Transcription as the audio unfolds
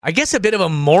I guess a bit of a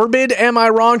morbid Am I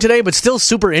Wrong today, but still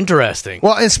super interesting.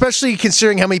 Well, especially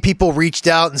considering how many people reached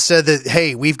out and said that,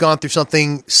 hey, we've gone through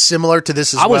something similar to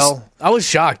this as well. I was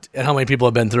shocked at how many people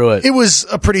have been through it. It was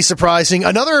pretty surprising.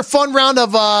 Another fun round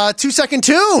of 2-second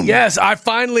tune. Yes, I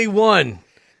finally won.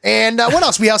 And what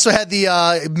else? We also had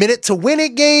the Minute to Win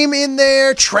It game in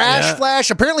there. Trash Flash.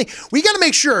 Apparently, we got to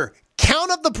make sure.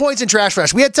 Count up the points in Trash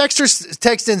Flash. We had texters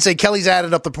text in and say Kelly's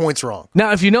added up the points wrong.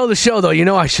 Now, if you know the show, though, you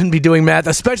know I shouldn't be doing math,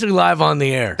 especially live on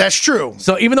the air. That's true.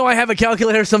 So even though I have a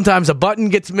calculator, sometimes a button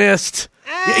gets missed.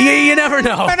 You never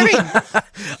know.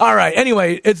 All right.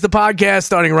 Anyway, it's the podcast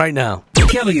starting right now.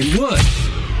 Kelly and Wood.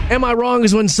 Am I Wrong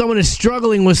is when someone is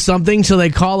struggling with something, so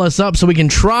they call us up so we can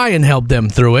try and help them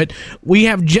through it. We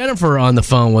have Jennifer on the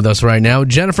phone with us right now.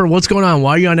 Jennifer, what's going on?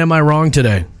 Why are you on Am I Wrong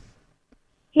today?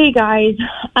 Hey, guys.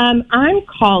 I'm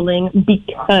calling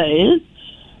because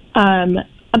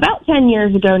about 10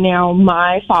 years ago now,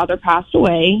 my father passed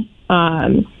away.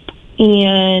 And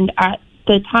at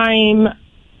the time,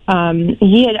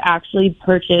 he had actually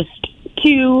purchased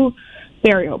 2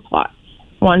 burial plots,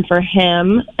 one for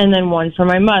him and then one for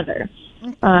my mother.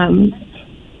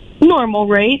 Normal,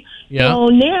 right? Yeah. So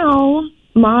now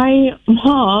my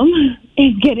mom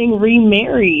is getting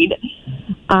remarried.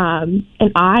 And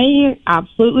I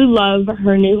absolutely love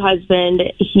her new husband.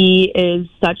 He is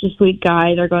such a sweet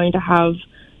guy. They're going to have,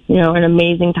 an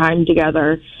amazing time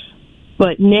together.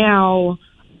 But now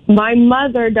my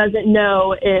mother doesn't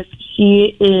know if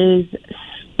she is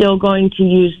still going to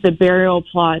use the burial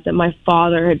plot that my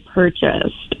father had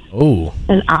purchased. Oh.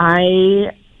 And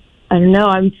I don't know,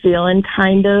 I'm feeling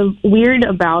kind of weird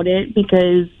about it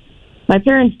because my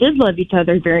parents did love each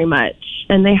other very much,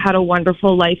 and they had a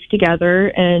wonderful life together,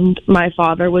 and my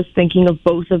father was thinking of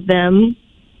both of them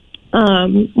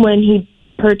when he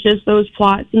purchased those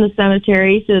plots in the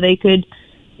cemetery so they could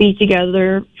be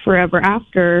together forever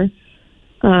after.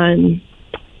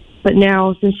 But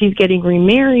now, since she's getting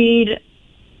remarried,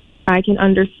 I can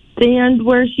understand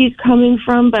where she's coming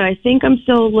from, but I think I'm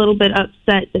still a little bit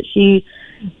upset that she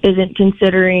isn't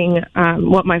considering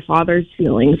what my father's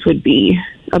feelings would be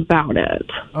about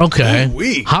it. Okay.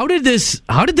 Ooh-wee. How did this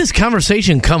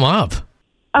conversation come up?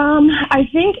 I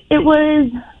think it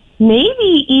was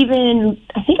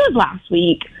I think it was last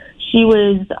week. She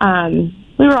was,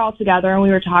 we were all together and we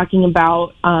were talking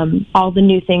about all the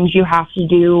new things you have to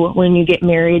do when you get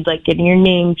married, like getting your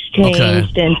name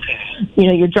changed and,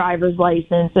 your driver's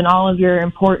license and all of your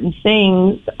important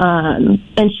things.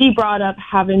 And she brought up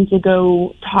having to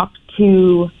go talk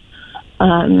to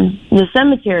the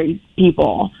cemetery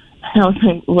people. And I was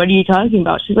like, what are you talking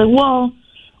about? She's like, well,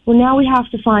 now we have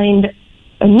to find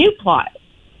a new plot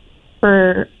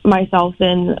for myself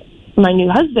and my new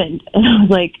husband. And I was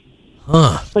like,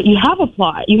 but you have a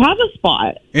plot. You have a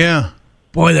spot. Yeah.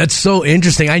 Boy, that's so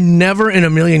interesting. I never in a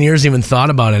million years even thought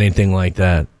about anything like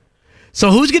that. So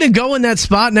who's going to go in that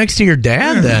spot next to your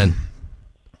dad then?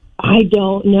 I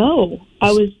don't know.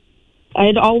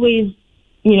 I'd always,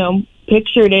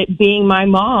 pictured it being my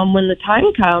mom when the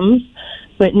time comes,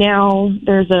 but now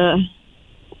there's a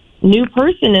new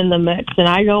person in the mix, and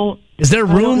I don't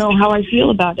know how I feel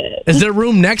about it. Is there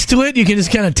room next to it? You can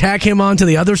just kind of tack him onto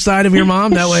the other side of your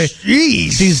mom. That way,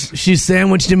 she's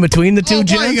sandwiched in between the two.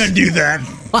 Why are you gonna do that?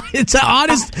 It's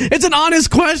an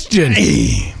honest question.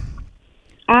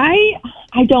 I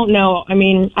don't know. I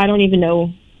mean, I don't even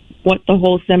know what the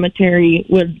whole cemetery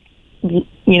would,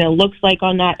 looks like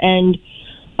on that end.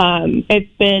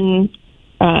 It's been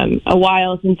a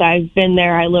while since I've been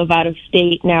there. I live out of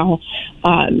state now.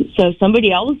 So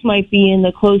somebody else might be in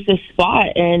the closest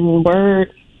spot, and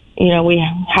we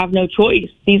have no choice.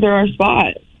 These are our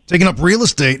spots. Taking up real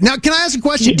estate. Now, can I ask a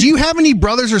question? Do you have any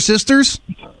brothers or sisters?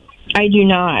 I do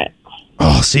not.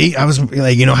 Oh, see, I was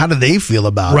like, how do they feel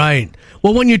about it? Right.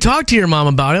 Well, when you talked to your mom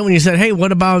about it, when you said, hey,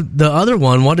 what about the other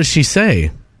one? What does she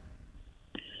say?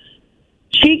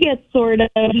 She gets sort of,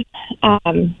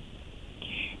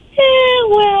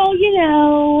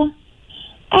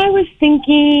 I was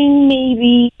thinking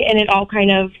maybe, and it all kind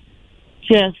of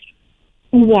just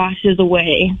washes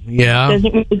away. Yeah.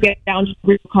 Doesn't really get down to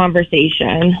real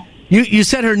conversation. You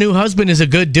said her new husband is a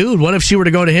good dude. What if she were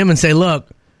to go to him and say, look,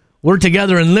 we're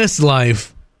together in this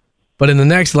life, but in the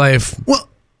next life,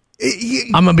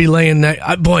 I'm going to be laying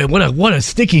that. Boy, what a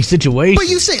sticky situation. But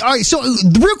you say, all right, so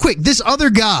real quick, this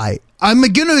other guy, I'm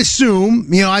going to assume,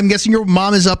 I'm guessing your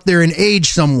mom is up there in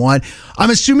age somewhat. I'm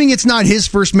assuming it's not his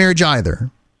first marriage either.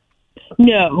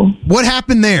 No. What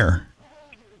happened there?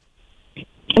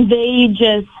 They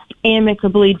just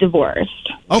amicably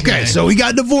divorced. Okay, so he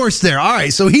got divorced there. All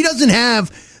right, so he doesn't have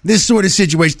this sort of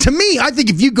situation. To me, I think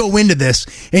if you go into this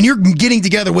and you're getting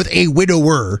together with a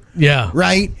widower,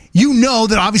 right, you know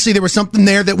that obviously there was something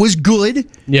there that was good.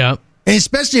 Yeah. And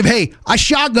especially if, hey, I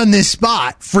shotgun this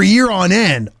spot for a year on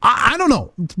end. I don't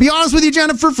know. To be honest with you,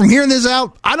 Jennifer, from hearing this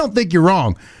out, I don't think you're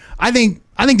wrong. I think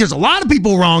there's a lot of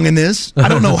people wrong in this. I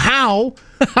don't know how.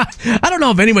 I don't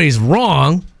know if anybody's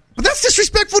wrong. But that's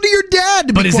disrespectful to your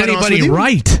dad. But is anybody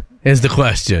right? Is the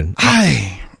question.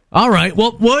 All right.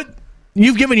 Well, what?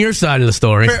 You've given your side of the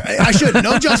story. I should.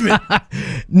 No judgment.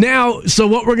 Now, so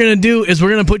what we're going to do is we're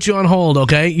going to put you on hold,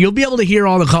 okay? You'll be able to hear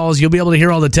all the calls. You'll be able to hear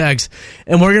all the texts.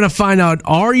 And we're going to find out,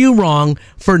 are you wrong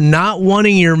for not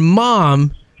wanting your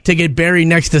mom to get buried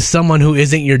next to someone who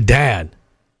isn't your dad?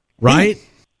 Right?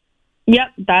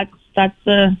 Yep. That's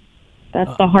the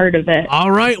heart of it.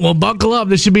 All right. Well, buckle up.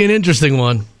 This should be an interesting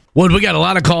one. Wood, we got a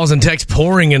lot of calls and texts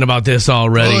pouring in about this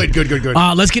already. Good.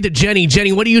 Let's get to Jenny.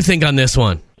 Jenny, what do you think on this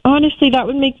one? Honestly, that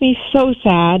would make me so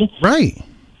sad. Right.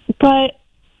 But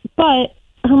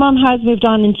her mom has moved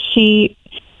on, and she,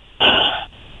 I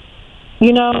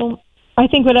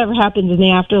think whatever happens in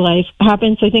the afterlife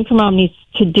happens. I think her mom needs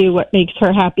to do what makes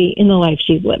her happy in the life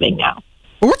she's living now.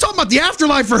 Well, we're talking about the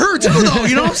afterlife for her, too, though.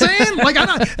 You know what I'm saying? Like,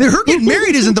 her getting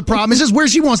married isn't the problem. It's just where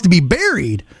she wants to be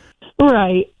buried.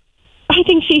 Right. I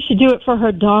think she should do it for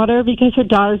her daughter because her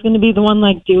daughter's going to be the one,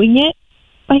 doing it,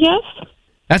 I guess.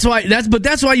 That's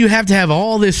why you have to have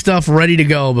all this stuff ready to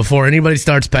go before anybody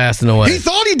starts passing away. He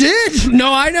thought he did.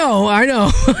 No, I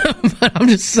know. But I'm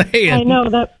just saying. I know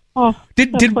that. Oh,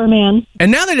 that poor man.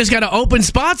 And now they just got an open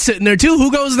spot sitting there, too.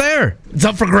 Who goes there? It's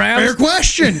up for grabs. Fair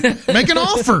question. Make an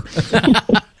offer.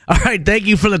 All right, thank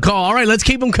you for the call. All right, let's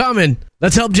keep them coming.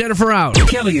 Let's help Jennifer out.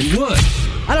 Kelly and Wood.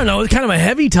 I don't know. It's kind of a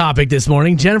heavy topic this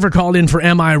morning. Jennifer called in for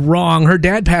Am I Wrong? Her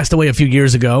dad passed away a few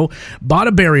years ago, bought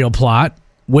a burial plot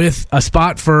with a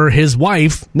spot for his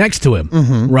wife next to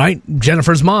him, right?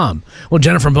 Jennifer's mom. Well,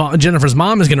 Jennifer's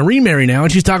mom is going to remarry now,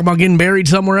 and she's talking about getting buried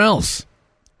somewhere else.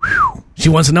 She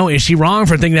wants to know, is she wrong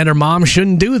for thinking that her mom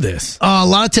shouldn't do this? A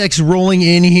lot of texts rolling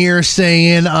in here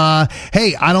saying,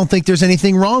 hey, I don't think there's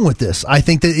anything wrong with this. I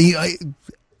think that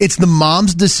it's the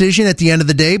mom's decision at the end of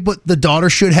the day, but the daughter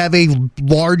should have a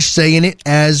large say in it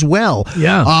as well.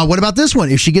 Yeah. What about this one?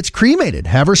 If she gets cremated,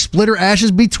 have her split her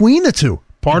ashes between the two.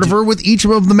 Part of her with each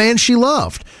of the man she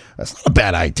loved. That's not a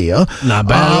bad idea. Not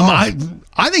bad at all.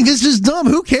 I think this is dumb.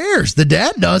 Who cares? The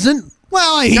dad doesn't.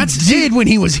 Well, he did when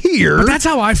he was here. But that's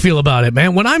how I feel about it,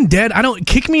 man. When I'm dead, I don't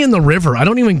kick me in the river. I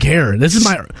don't even care. This is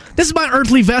my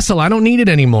earthly vessel. I don't need it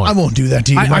anymore. I won't do that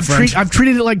to you, my friend. I've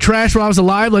treated it like trash when I was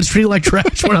alive. Let's treat it like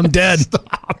trash when I'm dead.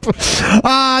 Stop.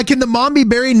 Can the mom be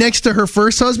buried next to her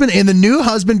first husband and the new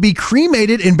husband be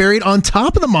cremated and buried on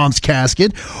top of the mom's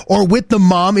casket or with the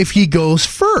mom if he goes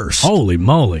first? Holy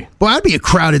moly. Well, that'd be a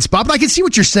crowded spot, but I can see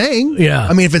what you're saying. Yeah.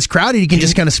 I mean, if it's crowded, you can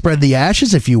just kind of spread the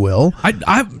ashes, if you will.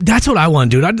 That's what I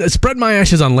want, dude. I'd spread my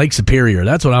ashes on Lake Superior.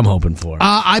 That's what I'm hoping for.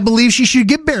 I believe she should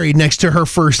get buried next to her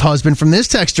first husband from this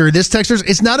texter. This texter's,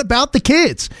 it's not about the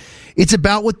kids. It's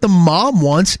about what the mom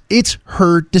wants. It's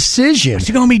her decision.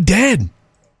 She's going to be dead.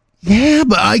 Yeah,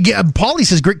 but Paulie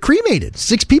says cremated.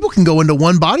 6 people can go into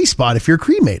one body spot if you're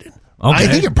cremated. Okay. I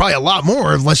think it's probably a lot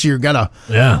more unless you're got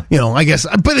I guess.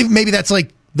 But maybe that's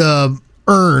like the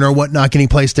urn or whatnot getting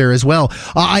placed there as well.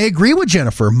 I agree with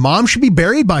Jennifer. Mom should be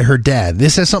buried by her dad.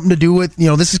 This has something to do with,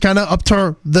 this is kind of up to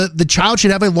her. The child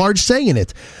should have a large say in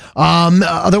it.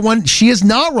 Other one, she is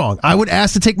not wrong. I would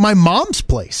ask to take my mom's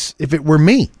place if it were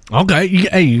me. Okay.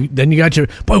 Then you got your...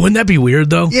 Boy, wouldn't that be weird,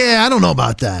 though? Yeah, I don't know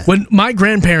about that. When my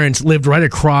grandparents lived right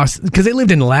across... Because they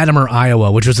lived in Latimer,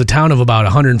 Iowa, which was a town of about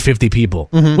 150 people.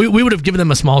 Mm-hmm. We would have given them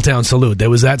a small-town salute. They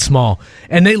was that small.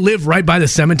 And they lived right by the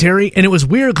cemetery. And it was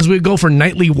weird because we would go for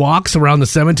nightly walks around the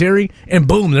cemetery. And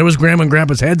boom, there was Grandma and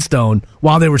Grandpa's headstone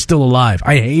while they were still alive.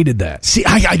 I hated that. See,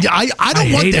 I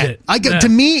don't want that. To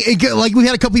me, like we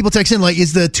had a couple people text in, like,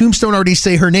 is the tombstone already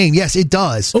say her name? Yes, it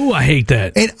does. Oh, I hate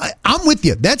that. And I'm with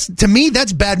you. To me,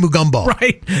 that's bad Mugumbo.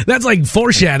 Right. That's like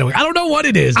foreshadowing. I don't know what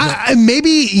it is.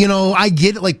 Maybe, I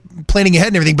get it, like planning ahead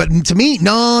and everything, but to me,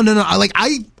 no.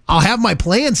 I'll have my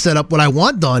plan set up what I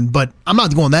want done, but I'm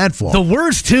not going that far. The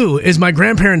worst, too, is my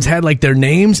grandparents had like their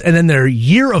names and then their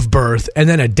year of birth and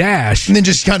then a dash. And then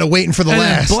just kind of waiting for the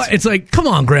last. It's like, come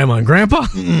on, Grandma and Grandpa.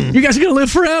 Mm-mm. You guys are going to live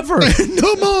forever.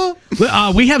 No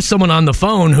more. We have someone on the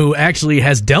phone who actually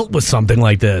has dealt with something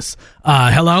like this.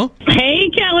 Hello? Hey,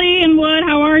 Kelly and Wood.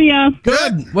 How are you?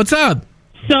 Good. What's up?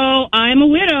 So I'm a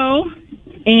widow,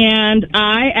 and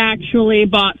I actually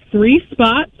bought 3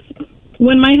 spots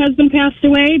when my husband passed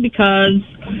away because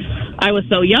I was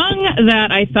so young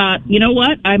that I thought, you know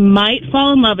what, I might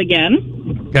fall in love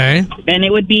again. Okay. And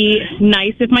it would be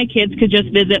nice if my kids could just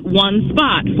visit one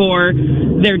spot for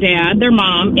their dad, their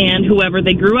mom, and whoever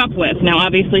they grew up with. Now,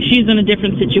 obviously, she's in a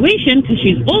different situation because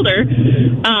she's older.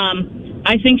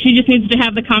 I think she just needs to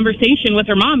have the conversation with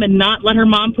her mom and not let her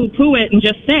mom poo-poo it and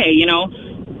just say,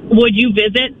 would you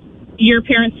visit your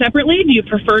parents separately? Do you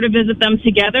prefer to visit them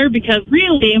together? Because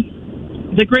really,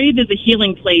 the grave is a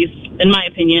healing place, in my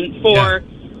opinion, for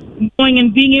going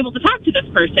and being able to talk to this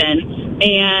person.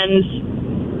 And,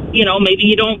 maybe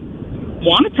you don't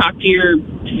want to talk to your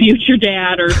future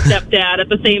dad or stepdad at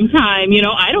the same time.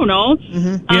 I don't know.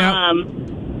 Mm-hmm. Yeah.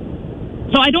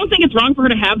 So I don't think it's wrong for her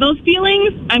to have those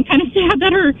feelings. I'm kind of sad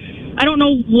that I don't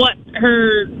know what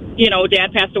her,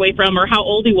 dad passed away from or how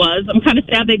old he was. I'm kind of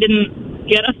sad they didn't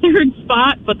get a third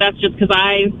spot, but that's just because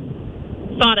I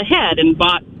thought ahead and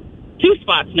bought 2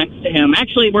 spots next to him.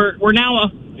 Actually, we're now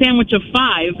a sandwich of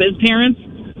 5. His parents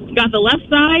got the left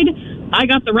side, I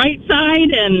got the right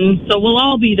side, and so we'll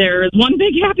all be there as one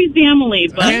big happy family.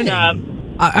 But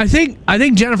I think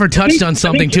Jennifer touched on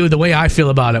something too. The way I feel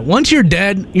about it, once you're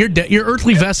dead, your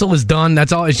earthly vessel is done.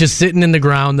 That's all. It's just sitting in the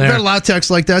ground there. There are a lot of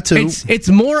texts like that too. It's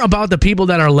more about the people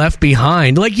that are left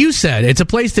behind. Like you said, it's a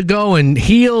place to go and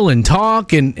heal and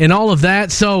talk and all of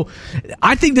that. So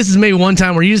I think this is maybe one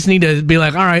time where you just need to be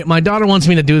like, all right, my daughter wants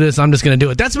me to do this. I'm just going to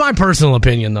do it. That's my personal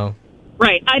opinion, though.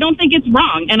 Right. I don't think it's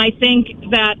wrong, and I think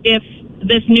that if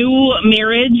this new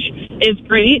marriage is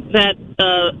great, that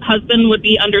the husband would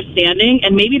be understanding,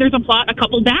 and maybe there's a plot a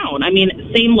couple down. I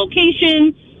mean, same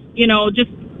location, just,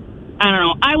 I don't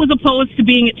know. I was opposed to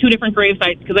being at 2 different grave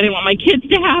sites because I didn't want my kids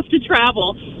to have to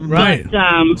travel. Right. But,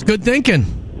 it's good thinking.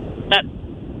 At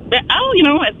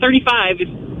 35,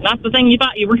 it's not the thing you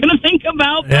thought you were going to think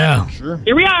about. Yeah. Sure.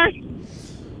 Here we are.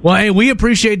 Well, hey, we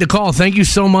appreciate the call. Thank you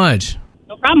so much.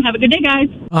 No problem. Have a good day, guys.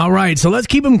 All right, so let's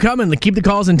keep them coming. Keep the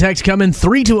calls and texts coming.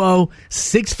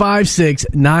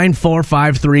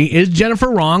 320-656-9453. Is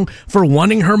Jennifer wrong for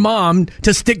wanting her mom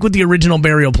to stick with the original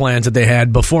burial plans that they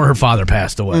had before her father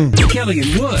passed away? Kelly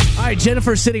and Wood. All right,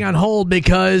 Jennifer's sitting on hold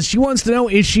because she wants to know,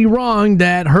 is she wrong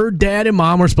that her dad and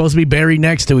mom were supposed to be buried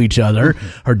next to each other?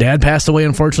 Her dad passed away,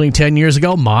 unfortunately, 10 years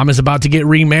ago. Mom is about to get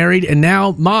remarried, and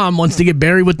now mom wants to get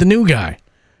buried with the new guy.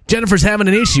 Jennifer's having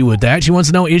an issue with that. She wants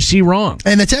to know, is she wrong?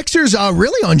 And the texter's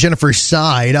really on Jennifer's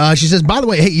side. She says, by the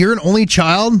way, hey, you're an only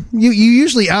child. You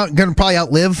usually going to probably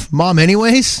outlive mom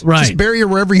anyways. Right. Just bury her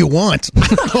wherever you want.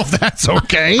 Oh, that's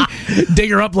okay.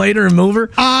 Dig her up later and move her?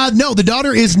 No, the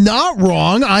daughter is not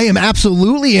wrong. I am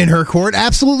absolutely in her court.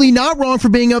 Absolutely not wrong for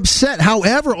being upset.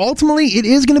 However, ultimately, it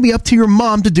is going to be up to your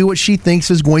mom to do what she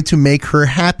thinks is going to make her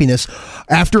happiness.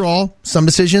 After all, some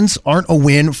decisions aren't a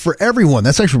win for everyone.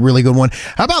 That's actually a really good one.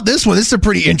 How about this one? This is a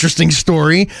pretty interesting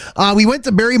story. We went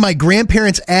to bury my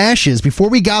grandparents' ashes. Before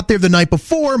we got there the night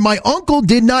before, my uncle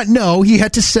did not know he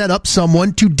had to set up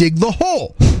someone to dig the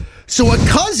hole. So a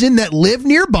cousin that lived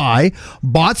nearby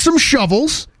bought some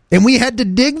shovels, and we had to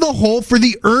dig the hole for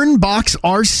the urn box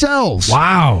ourselves.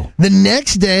 Wow. The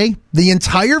next day, the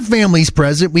entire family's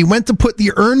present. We went to put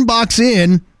the urn box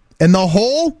in, and the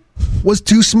hole was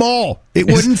too small. It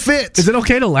wouldn't fit. Is it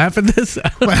okay to laugh at this?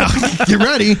 Well, get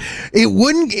ready. It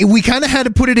wouldn't. We kind of had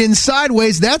to put it in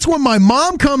sideways. That's when my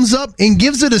mom comes up and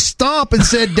gives it a stomp and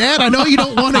said, Dad, I know you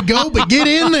don't want to go, but get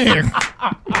in there.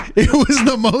 It was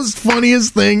the most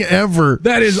funniest thing ever.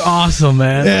 That is awesome,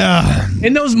 man. Yeah.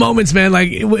 In those moments, man,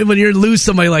 like when you lose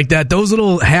somebody like that, those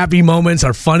little happy moments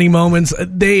or funny moments,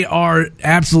 they are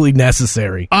absolutely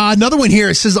necessary. Another one here.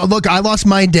 It says, look, I lost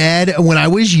my dad when I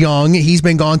was young. He's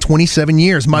been gone 27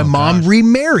 years. My mom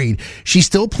remarried. She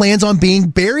still plans on being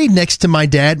buried next to my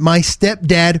dad. My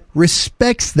stepdad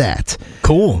respects that.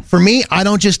 Cool. For me, I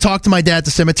don't just talk to my dad at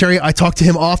the cemetery. I talk to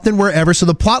him often wherever, so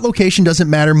the plot location doesn't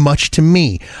matter much to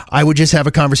me. I would just have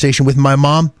a conversation with my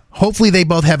mom. Hopefully they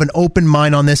both have an open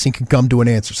mind on this and can come to an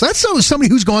answer. So that's somebody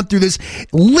who's gone through this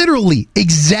literally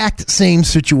exact same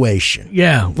situation.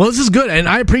 Yeah. Well, this is good. And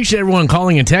I appreciate everyone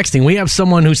calling and texting. We have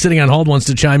someone who's sitting on hold wants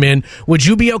to chime in. Would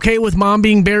you be okay with mom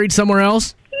being buried somewhere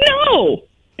else? No.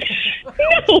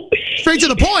 Straight to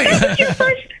the point. That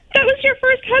was your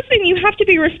first husband. You have to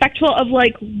be respectful of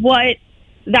like what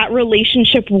that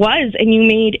relationship was, and you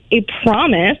made a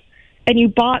promise and you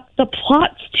bought the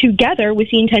plots together with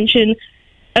the intention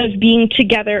of being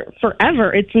together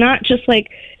forever. It's not just like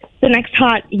the next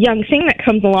hot young thing that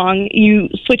comes along, you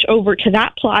switch over to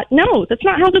that plot. No, that's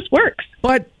not how this works.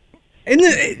 But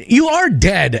you are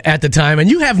dead at the time, and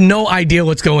you have no idea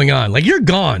what's going on. Like, you're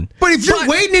gone. But if you're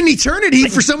waiting in eternity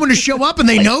for someone to show up and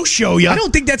they show you. I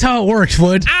don't think that's how it works,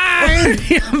 Wood.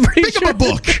 Pick up a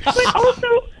book. But also,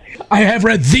 I have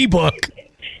read the book.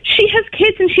 she has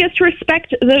kids, and she has to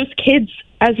respect those kids'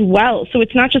 as well. So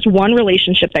it's not just one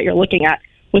relationship that you're looking at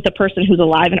with a person who's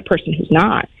alive and a person who's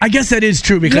not. I guess that is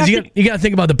true because you got to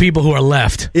think about the people who are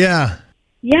left. Yeah.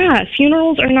 Yeah,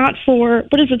 funerals are not for,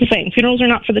 what is it the saying? Funerals are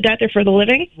not for the dead, they're for the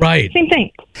living. Right. Same thing.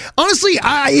 Honestly,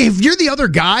 if you're the other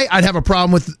guy, I'd have a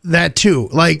problem with that too.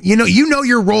 Like, you know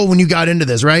your role when you got into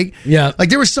this, right? Yeah. Like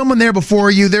there was someone there before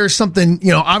you. There's something,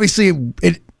 obviously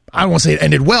I don't want to say it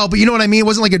ended well, but you know what I mean? It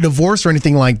wasn't like a divorce or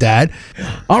anything like that.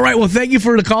 All right. Well, thank you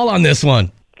for the call on this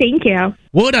one. Thank you.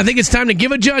 Wood, I think it's time to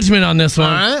give a judgment on this one.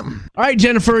 All right,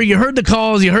 Jennifer, you heard the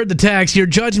calls, you heard the text. Your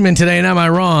judgment today, and am I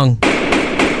wrong?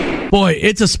 Boy,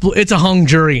 it's a hung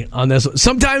jury on this.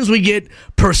 Sometimes we get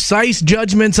precise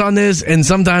judgments on this, and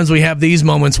sometimes we have these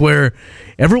moments where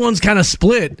everyone's kind of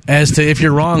split as to if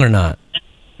you're wrong or not.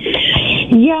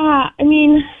 Yeah, I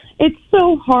mean, it's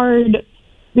so hard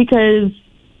because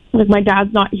my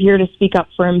dad's not here to speak up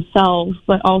for himself,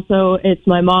 but also it's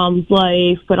my mom's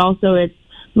life, but also it's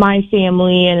my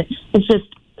family, and it's just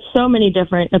so many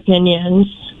different opinions.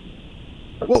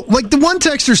 Well, like the one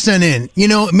texter sent in,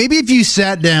 maybe if you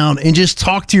sat down and just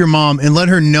talked to your mom and let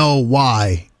her know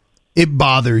why it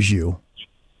bothers you.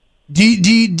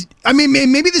 I mean,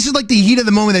 maybe this is like the heat of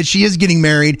the moment that she is getting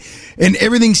married and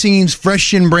everything seems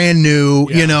fresh and brand new,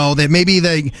 that maybe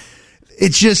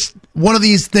it's just one of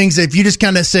these things that if you just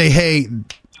kind of say, hey,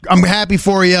 I'm happy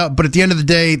for you, but at the end of the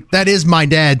day, that is my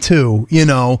dad too,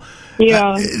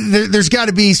 Yeah. There's got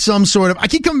to be some sort of, I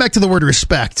keep coming back to the word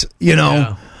respect,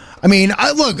 Yeah. I mean,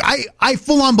 I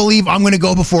full on believe I'm going to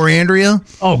go before Andrea.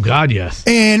 Oh, God, yes.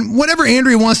 And whatever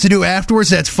Andrea wants to do afterwards,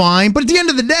 that's fine. But at the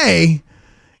end of the day,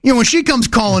 when she comes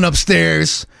calling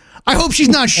upstairs, I hope she's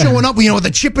not showing up, with a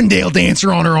Chippendale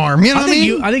dancer on her arm. You know what I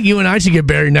mean? I think you and I should get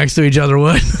buried next to each other,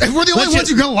 Wood. We're the only ones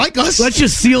who are going to like us. Let's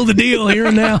just seal the deal here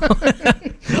and now.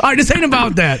 All right, this ain't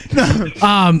about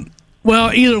that.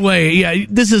 Well, either way, yeah,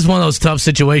 this is one of those tough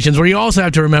situations where you also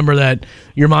have to remember that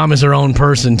your mom is her own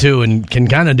person, too, and can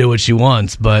kind of do what she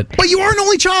wants. But you are an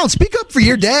only child. Speak up for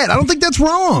your dad. I don't think that's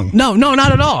wrong. No, not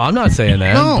at all. I'm not saying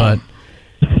that. No. But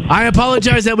I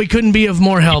apologize that we couldn't be of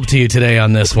more help to you today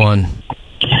on this one.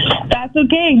 That's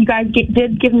okay. You guys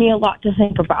did give me a lot to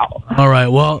think about. All right,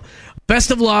 well,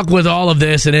 best of luck with all of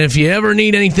this, and if you ever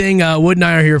need anything, Wood and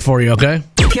I are here for you, okay?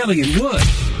 Kelly and Wood.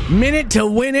 Minute to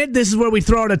win it. This is where we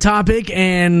throw out a topic,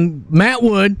 and Matt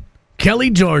Wood, Kelly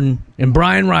Jordan, and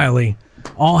Brian Riley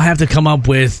all have to come up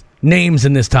with names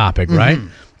in this topic, right?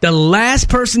 The last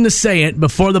person to say it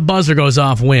before the buzzer goes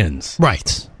off wins.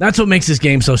 Right. That's what makes this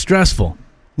game so stressful.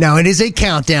 Now, it is a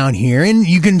countdown here, and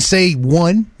you can say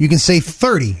 1, you can say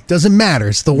 30. Doesn't matter.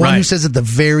 It's the one who says at the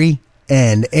very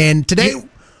end. And today...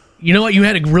 You know what? You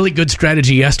had a really good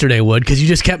strategy yesterday, Wood, because you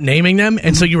just kept naming them,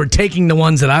 and so you were taking the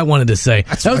ones that I wanted to say.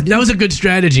 That was a good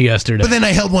strategy yesterday. But then I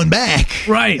held one back.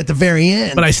 Right. At the very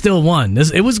end. But I still won.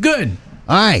 It was good.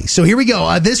 All right, so here we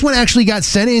go. This one actually got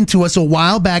sent in to us a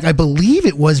while back. I believe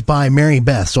it was by Mary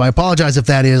Beth, so I apologize if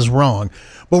that is wrong.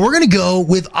 But we're going to go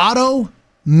with auto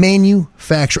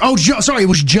manufacturer. Oh, sorry, it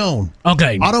was Joan.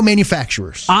 Okay. Auto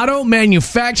manufacturers. Auto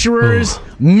manufacturers.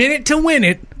 Minute to win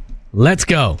it. Let's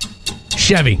go.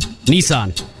 Chevy.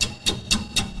 Nissan.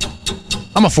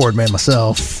 I'm a Ford man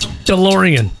myself.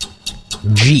 DeLorean.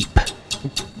 Jeep.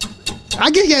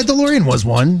 DeLorean was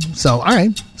one. So, all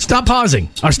right. Stop pausing.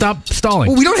 Or stop stalling.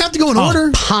 Well, we don't have to go in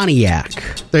order. Pontiac.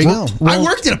 There you go. I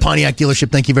worked at a Pontiac dealership.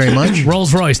 Thank you very much.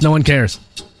 Rolls Royce. No one cares.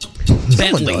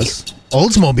 Bentley. Does.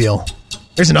 Oldsmobile.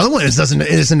 There's another one that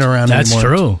isn't around anymore. That's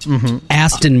true. Mm-hmm.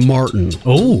 Aston Martin.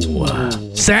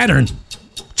 Oh. Saturn.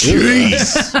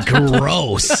 Jeez.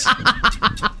 Gross.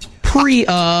 Toyota.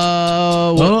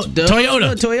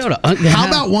 How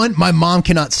about one my mom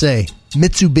cannot say?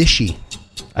 Mitsubishi.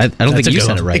 I don't think you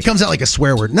said it right. It comes out like a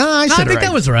swear word. No, I said it right. I think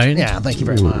that was right. Yeah, thank you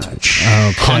very much.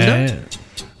 Honda?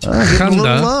 A little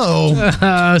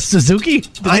low. Suzuki?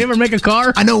 Did they ever make a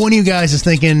car? I know one of you guys is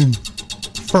thinking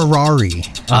Ferrari.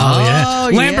 Oh, yeah.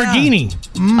 Lamborghini.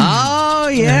 Oh,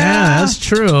 yeah. Yeah, that's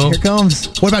true. Here it comes.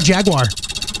 What about Jaguar?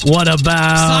 What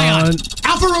about... Scion.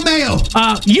 Alfa Romeo.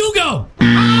 Yugo.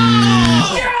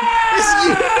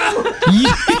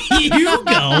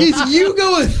 Yugo. Is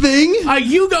Yugo a thing?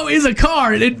 Yugo is a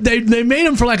car. They made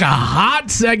them for like a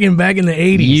hot second back in the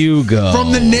 80s. Yugo.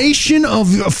 From the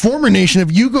former nation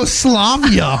of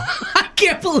Yugoslavia. I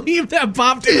can't believe that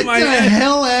popped into my head. Get the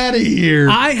hell out of here.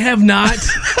 I have not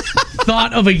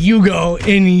thought of a Yugo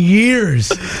in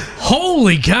years.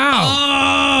 Holy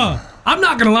cow. I'm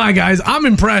not going to lie, guys. I'm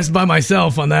impressed by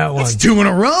myself on that one. That's 2 in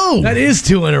a row. That is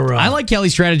 2 in a row. I like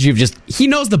Kelly's strategy of he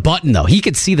knows the button, though. He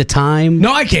could see the time.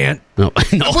 No, I can't. No,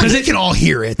 because they can all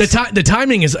hear it. The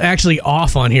timing is actually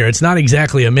off on here. It's not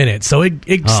exactly a minute, so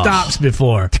it stops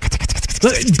before.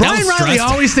 Brian Riley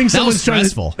always thinks someone's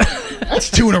stressful. That's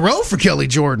 2 in a row for Kelly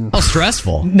Jordan. How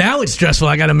stressful. Now it's stressful.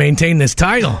 I got to maintain this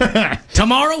title.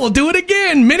 Tomorrow we'll do it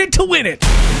again. Minute to win it.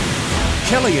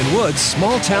 Kelly and Wood's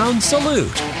Small Town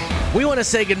Salute. We want to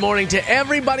say good morning to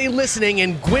everybody listening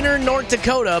in Gwinner, North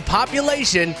Dakota,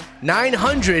 population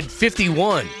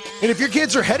 951. And if your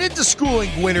kids are headed to school in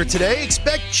Gwinner today,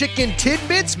 expect chicken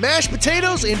tidbits, mashed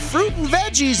potatoes, and fruit and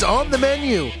veggies on the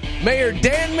menu. Mayor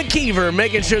Dan McKeever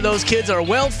making sure those kids are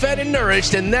well fed and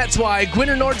nourished, and that's why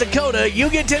Gwinner, North Dakota, you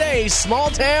get today's Small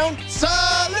Town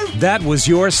Salute. That was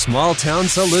your Small Town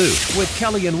Salute with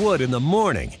Kelly and Wood in the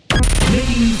morning.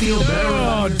 Making you feel better.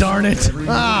 Oh, darn it.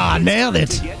 Nailed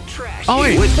it. Oh,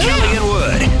 wait. With Kelly and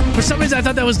Wood. For some reason, I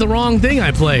thought that was the wrong thing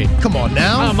I played. Come on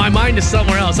now. My mind is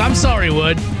somewhere else. I'm sorry,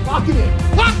 Wood. Lock it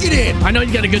in. Lock it in. I know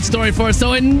you got a good story for us,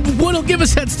 though, and Wood will give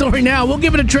us that story now. We'll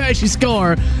give it a trashy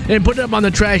score and put it up on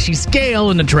the trashy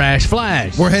scale in the Trash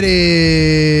Flash. We're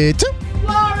headed to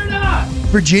Florida.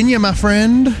 Virginia, my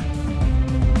friend.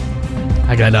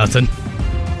 I got nothing.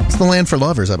 It's the land for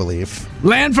lovers, I believe.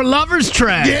 Land for lovers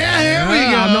trash. Yeah, here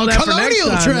we go. I'll know that Colonial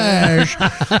for next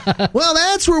time. trash. Well,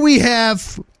 that's where we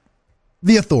have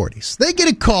the authorities. They get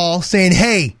a call saying,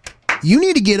 hey, you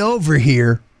need to get over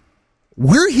here.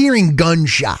 We're hearing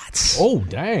gunshots. Oh,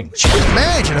 dang. You can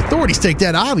imagine authorities take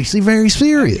that obviously very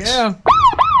serious. Yeah.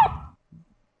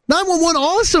 911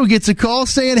 also gets a call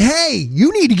saying, hey,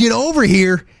 you need to get over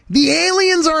here. The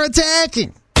aliens are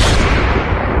attacking.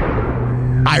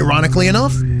 Ironically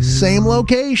enough, same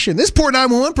location. This poor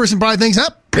 911 person probably thinks,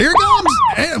 here it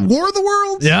comes. War of the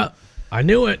Worlds. Yeah, I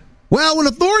knew it. Well, when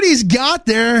authorities got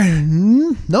there,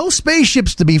 no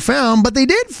spaceships to be found, but they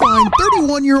did find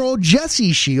 31-year-old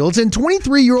Jesse Shields and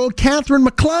 23-year-old Catherine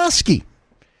McCloskey.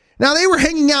 Now, they were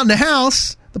hanging out in the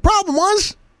house. The problem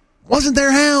wasn't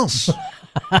their house.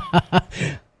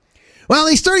 Well,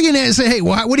 they started getting in and say, hey,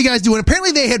 what are you guys doing?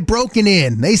 Apparently, they had broken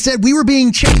in. They said, we were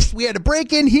being chased. We had to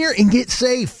break in here and get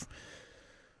safe.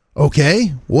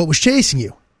 Okay, what was chasing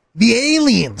you? The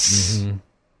aliens. Mm-hmm.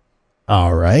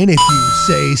 All right, if you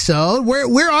say so.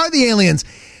 Where are the aliens?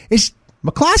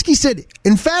 McCloskey said,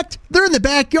 in fact, they're in the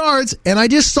backyards, and I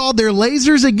just saw their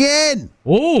lasers again.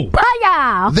 Oh.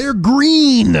 They're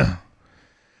green.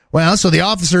 Well, so the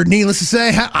officer, needless to say,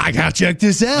 I gotta check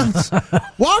this out.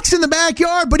 Walks in the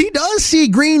backyard, but he does see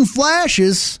green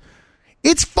flashes.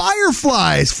 It's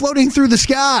fireflies floating through the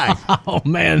sky. Oh,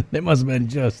 man, they must have been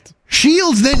just...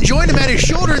 Shields then joined him at his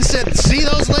shoulder and said, see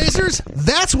those lasers?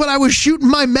 That's what I was shooting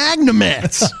my Magnum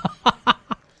at.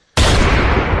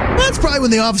 That's probably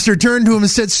when the officer turned to him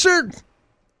and said, sir,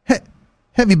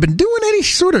 have you been doing any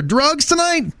sort of drugs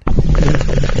tonight?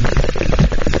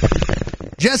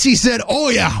 Jesse said, oh,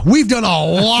 yeah, we've done a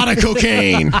lot of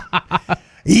cocaine.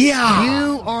 Yeah.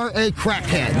 You are a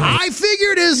crackhead. I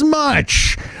figured as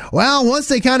much. Well, once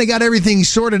they kind of got everything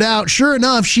sorted out, sure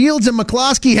enough, Shields and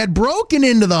McCloskey had broken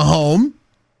into the home,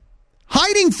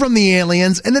 hiding from the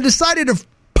aliens, and then decided to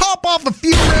pop off a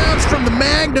few rounds from the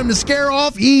Magnum to scare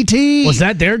off E.T. Was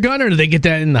that their gun, or did they get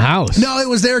that in the house? No, it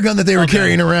was their gun that they were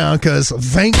carrying around, because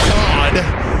thank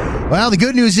God. Well, the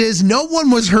good news is no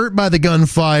one was hurt by the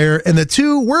gunfire, and the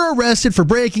two were arrested for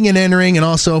breaking and entering and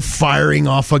also firing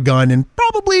off a gun, and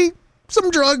probably some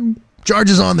drug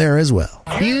charges on there as well.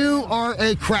 You are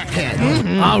a crackhead.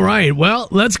 Mm-hmm. All right, well,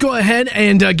 let's go ahead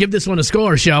and give this one a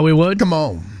score, shall we, Wood? Come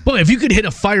on. Boy, if you could hit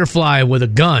a firefly with a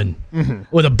gun,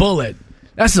 with a bullet,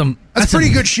 that's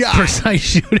pretty good shot. Precise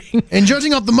shooting. And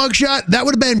judging off the mugshot, that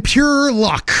would have been pure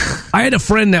luck. I had a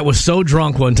friend that was so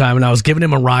drunk one time, and I was giving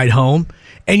him a ride home.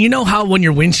 And you know how when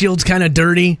your windshield's kind of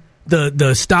dirty, the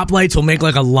stoplights will make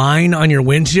like a line on your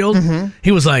windshield? Mm-hmm.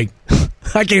 He was like,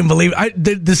 I can't believe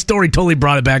it. This story totally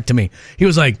brought it back to me. He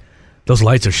was like, those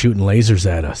lights are shooting lasers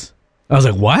at us. I was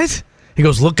like, what? He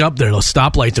goes, look up there. Those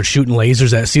stoplights are shooting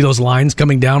lasers at us. See those lines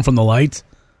coming down from the lights?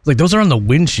 I was like, those are on the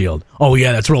windshield. Oh,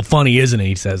 yeah, that's real funny, isn't it?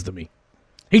 He says to me.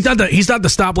 He thought the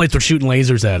stoplights were shooting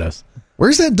lasers at us.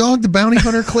 Where's that Dog the Bounty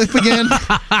Hunter clip again?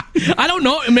 I don't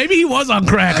know. Maybe he was on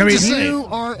crack. You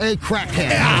are a crackhead.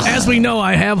 As we know,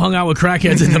 I have hung out with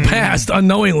crackheads in the past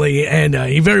unknowingly, and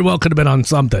he very well could have been on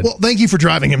something. Well, thank you for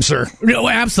driving him, sir. No,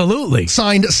 absolutely.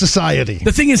 Signed Society.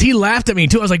 The thing is, he laughed at me,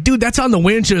 too. I was like, dude, that's on the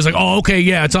windshield. He was like, oh, okay,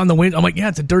 yeah, it's on the wind. I'm like, yeah,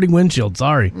 it's a dirty windshield.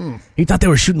 Sorry. He thought they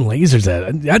were shooting lasers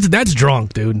at it. That's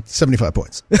drunk, dude. 75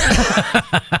 points.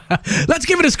 Let's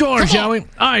give it a score, shall we? All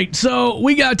right, so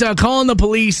we got calling the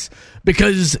police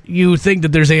because you think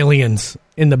that there's aliens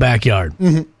in the backyard.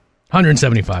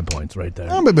 175 points right there.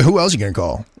 Oh, but who else are you going to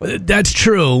call? That's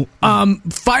true.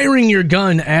 Firing your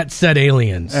gun at said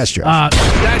aliens. That's trashy.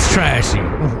 That's trashy.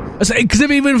 Because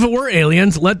even if it were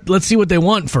aliens, let's see what they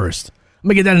want first. I'm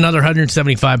going to get that another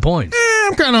 175 points.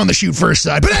 I'm kind of on the shoot first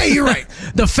side, but hey, you're right.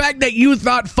 The fact that you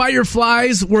thought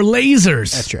fireflies were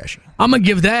lasers. That's trashy. I'm going to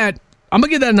give that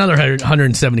another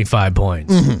 175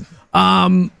 points.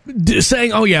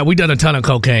 Saying, oh, yeah, we done a ton of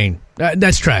cocaine.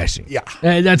 That's trashy. Yeah.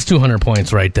 That's 200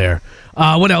 points right there.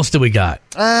 What else do we got?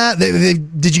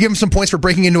 Did you give them some points for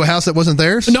breaking into a house that wasn't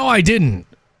theirs? No, I didn't.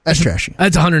 That's trashy.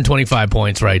 That's 125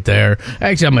 points right there.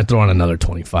 Actually, I'm going to throw in another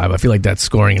 25. I feel like that's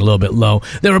scoring a little bit low.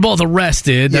 They were both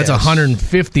arrested. That's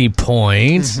 150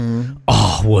 points.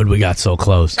 Oh, Wood, we got so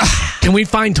close. Can we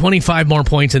find 25 more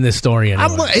points in this story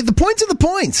anyway? The points are the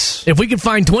points. If we could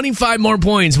find 25 more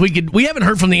points, we haven't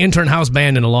heard from the intern house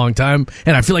band in a long time,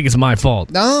 and I feel like it's my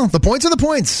fault. No, the points are the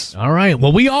points. All right.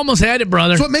 Well, we almost had it,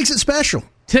 brother. That's what makes it special.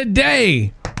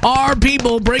 Today, our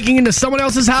people breaking into someone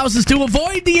else's houses to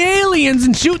avoid the aliens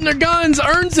and shooting their guns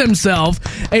earns himself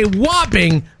a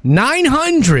whopping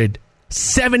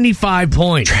 975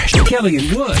 points. Kelly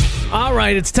and Wood. All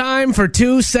right, it's time for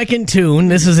 2-second tune.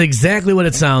 This is exactly what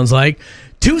it sounds like.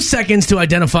 2 seconds to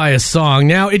identify a song.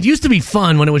 Now, it used to be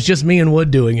fun when it was just me and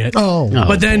Wood doing it.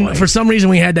 But then, for some reason,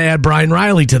 we had to add Brian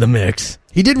Riley to the mix.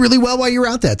 He did really well while you were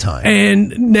out that time.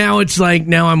 And now it's like,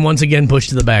 now I'm once again pushed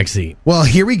to the back seat. Well,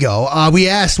 here we go. We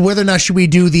asked whether or not should we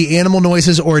do the animal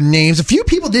noises or names. A few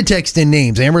people did text in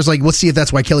names. Amber's like, let's see if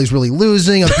that's why Kelly's really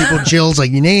losing. Other people, Jill's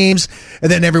like, names.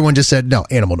 And then everyone just said, no,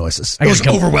 animal noises. It was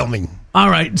overwhelming. All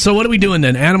right, so what are we doing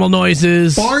then? Animal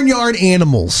noises? Barnyard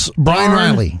animals. Brian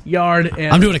Riley. Yard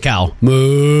animals. I'm doing a cow.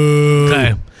 Moo.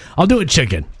 Okay. I'll do a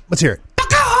chicken. Let's hear it.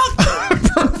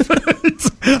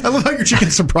 I love how your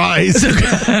chicken's surprised.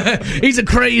 He's a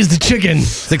crazed chicken.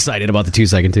 He's excited about the 2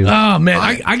 second tune. Oh, man.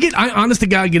 I honest to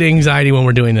God, get anxiety when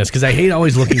we're doing this because I hate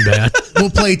always looking bad.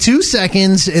 We'll play 2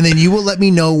 seconds, and then you will let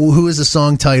me know who is the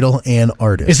song title and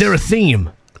artist. Is there a theme?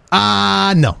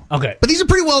 No. Okay. But these are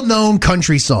pretty well-known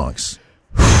country songs.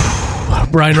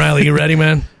 Brian Riley, you ready,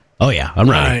 man? Oh, yeah. I'm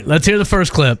ready. All right, let's hear the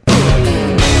first clip.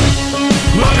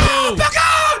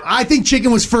 I think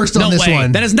chicken was first on this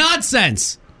one. That is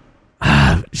nonsense.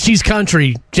 She's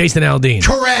country, Jason Aldean.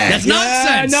 Correct. That's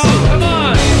nonsense. No, come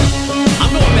on.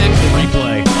 I'm going back to the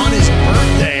replay. On his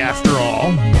birthday, after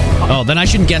all. Oh, then I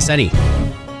shouldn't guess any.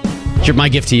 It's my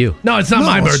gift to you. No, it's not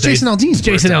my birthday. It's Jason Aldean's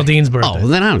birthday. Jason Aldean's birthday. Oh, well,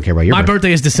 then I don't care about your My birthday.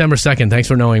 birthday is December 2nd. Thanks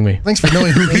for knowing me. Thanks for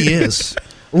knowing who he is.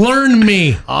 Learn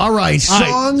me. All right,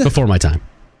 song. It's before my time.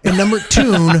 And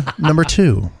tune number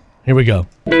 2. Here we go.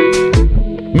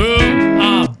 Move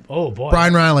up. Oh, boy.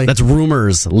 Brian Riley. That's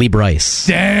Rumors, Lee Bryce.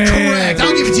 Dang. Correct.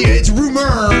 I'll give it to you. It's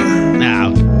rumor.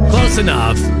 Now, close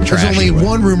enough. There's only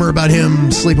one rumor about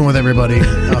him sleeping with everybody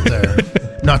out there.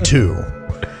 Not 2.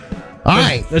 All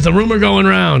right. There's a rumor going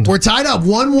around. We're tied up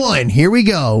 1-1. Here we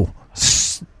go.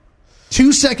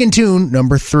 2 second tune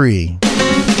number 3.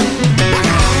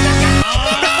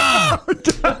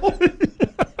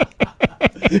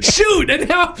 Shoot! And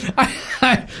now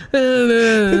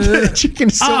The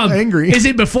chicken's so angry. Is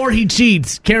it before he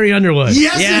cheats? Carrie Underwood.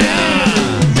 Yes,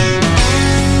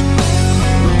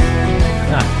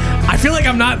 I feel like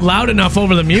I'm not loud enough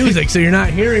over the music, so you're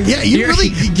not hearing me. Yeah, you really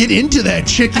get into that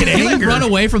chicken you anger. run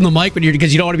away from the mic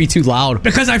because you don't want to be too loud.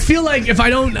 Because I feel like if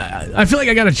I don't, I feel like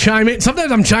I got to chime in.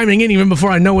 Sometimes I'm chiming in even before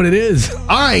I know what it is. All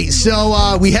right,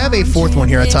 so we have a fourth one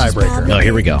here, a tiebreaker. Oh,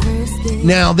 here we go.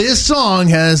 Now, this song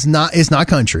is not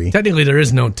country. Technically, there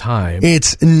is no time.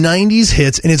 It's 90s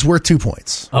hits, and it's worth 2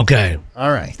 points. Okay.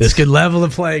 All right. This could level the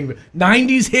playing.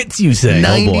 90s hits, you say?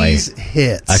 90s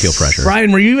hits. I feel pressure.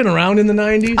 Brian, were you even around in the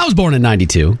 90s? I was born in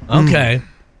 92. Okay.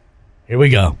 Here we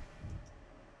go.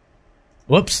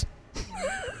 Whoops.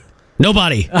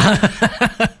 Nobody.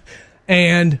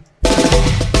 And...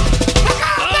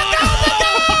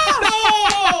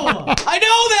 I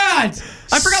know that.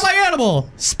 I forgot my animal.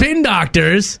 Spin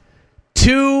Doctors,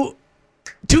 two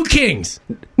kings.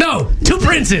 No, 2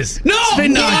 princes. No.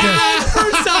 Spin Doctors.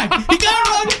 First time. He got it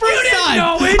wrong the first time.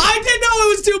 Know it. I didn't know it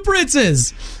was 2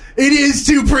 princes. It is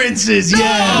 2 princes,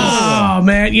 yes. Oh,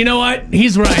 man. You know what?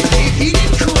 He's right. If he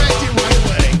didn't correct it right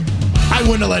away, I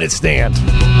wouldn't have let it stand.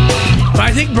 But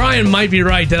I think Brian might be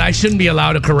right that I shouldn't be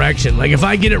allowed a correction. Like, if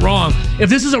I get it wrong, if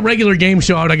this is a regular game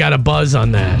show, I would have got a buzz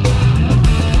on that.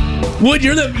 Wood,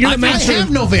 you're the master. I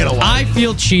have no Vanna White. I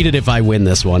feel cheated if I win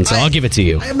this one, so I'll give it to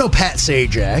you. I have no Pat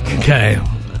Sajak. Okay.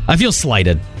 I feel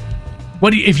slighted.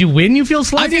 What? If you win, you feel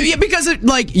slighted? Yeah, because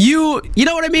you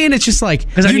know what I mean. It's just like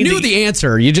you knew the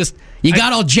answer. You You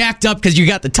got all jacked up because you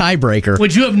got the tiebreaker.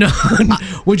 Would you have known?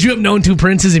 Would you have known Two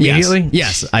Princes immediately?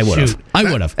 Yes, I would have. I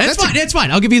would have. That's fine. It's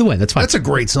fine. I'll give you the win. That's fine. That's a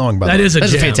great song, by the way.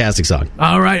 That's a fantastic song.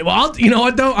 All right. Well, you know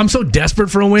what, though? I'm so desperate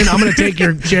for a win. I'm going to take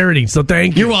your charity, so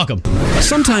thank you. You're welcome.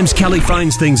 Sometimes Kelly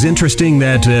finds things interesting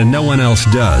that no one else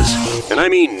does. And I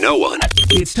mean no one.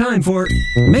 It's time for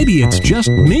Maybe It's Just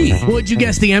Me. Would you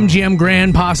guess the MGM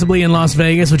Grand possibly in Las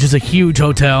Vegas, which is a huge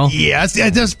hotel? Yeah,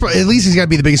 at least it's got to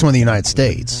be the biggest one in the United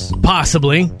States.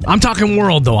 Possibly. I'm talking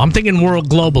world, though. I'm thinking world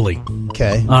globally.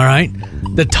 Okay. All right.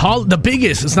 The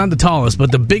biggest, it's not the tallest,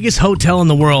 but the biggest hotel in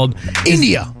the world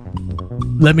India.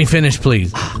 Let me finish,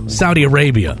 please. Saudi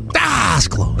Arabia. It's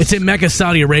close. It's in Mecca,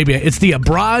 Saudi Arabia. It's the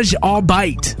Abraj Al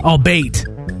Bait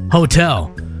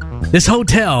Hotel. This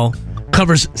hotel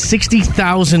covers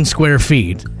 60,000 square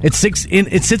feet. It sits in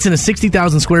a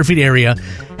 60,000 square feet area,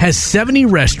 has 70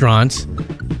 restaurants,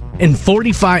 and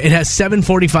it has 7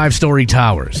 45-story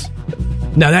towers.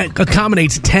 Now, that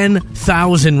accommodates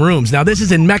 10,000 rooms. Now, this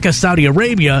is in Mecca, Saudi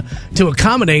Arabia, to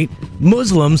accommodate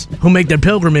Muslims who make their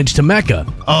pilgrimage to Mecca.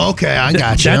 Oh, okay, I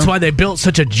got you. That's why they built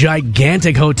such a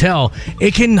gigantic hotel.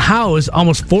 It can house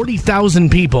almost 40,000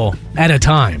 people at a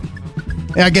time.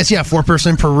 I guess, 4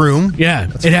 person per room.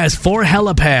 Yeah, it has 4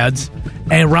 helipads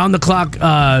and round the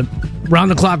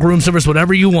clock room service,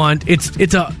 whatever you want.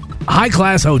 It's a high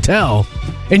class hotel,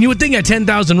 and you would think at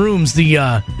 10,000 rooms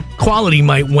the quality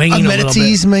might wane a little bit.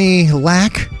 Amenities may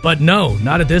lack, but no,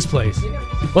 not at this place.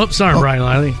 Oops, sorry, Brian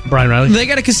Riley. They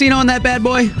got a casino on that bad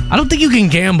boy? I don't think you can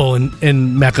gamble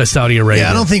in Mecca, Saudi Arabia.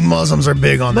 Yeah, I don't think Muslims are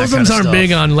big on that kind of stuff. Muslims aren't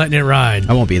big on letting it ride.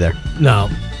 I won't be there. No.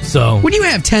 So when you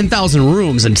have 10,000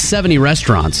 rooms and 70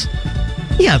 restaurants,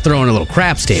 you got to throw in a little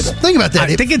craps table. Think about that.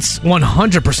 I think it's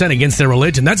 100% against their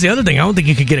religion. That's the other thing. I don't think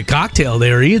you could get a cocktail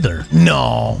there either.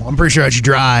 No, I'm pretty sure it's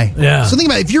dry. Yeah. So think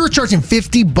about it. If you were charging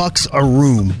 $50 a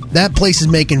room, that place is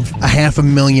making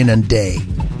 $500,000 a day.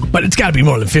 But it's got to be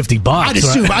more than $50. I'd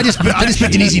assume. Right? I just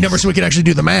picked an easy number so we could actually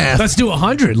do the math. Let's do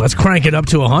 100. Let's crank it up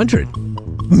to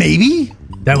 100. Maybe.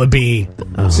 That would be.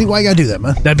 See why you got to do that,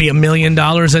 man? That'd be $1 million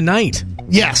a night.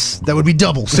 Yes, that would be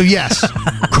double. So yes,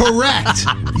 correct.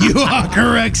 You are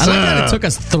correct, sir. I like that it took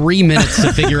us 3 minutes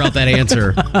to figure out that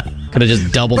answer. Could have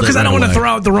just doubled it. Because I don't want to throw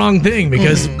out the wrong thing.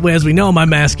 Because as we know, my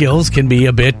math skills can be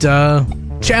a bit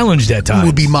challenged at times. You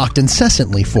would be mocked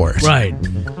incessantly for it. Right.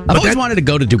 I've always wanted to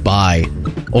go to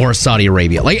Dubai or Saudi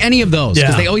Arabia, like any of those,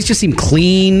 because they always just seem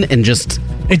clean and just.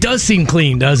 It does seem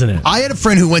clean, doesn't it? I had a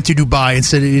friend who went to Dubai and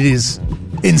said it is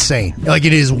insane. Like,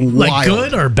 it is wild. Like,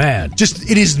 good or bad? Just,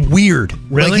 it is weird.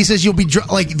 Really? Like, he says you'll be,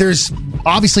 there's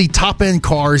obviously top-end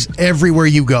cars everywhere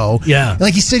you go. Yeah. And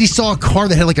like, he said he saw a car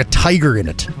that had, like, a tiger in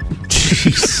it.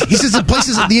 Jeez. He says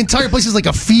the entire place is like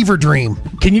a fever dream.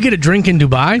 Can you get a drink in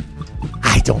Dubai?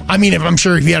 I mean, I'm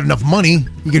sure if you had enough money,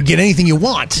 you could get anything you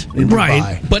want in Dubai.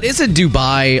 Right. But isn't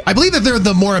Dubai... I believe that they're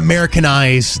the more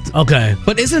Americanized... Okay.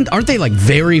 But aren't they, like,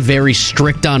 very, very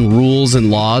strict on rules and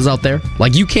laws out there?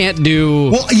 Like, you can't do...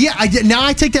 Well, yeah, now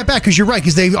I take that back, because you're right,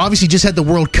 because they obviously just had the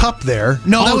World Cup there.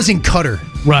 No, that was in Qatar.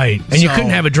 Right. And you couldn't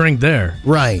have a drink there.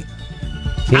 Right.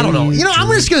 I don't know. I'm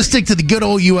just going to stick to the good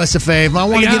old USFA. If I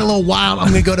want to get a little wild,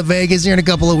 I'm going to go to Vegas here in a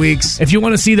couple of weeks. If you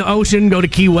want to see the ocean, go to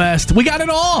Key West. We got it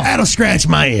all. That'll scratch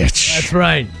my itch. That's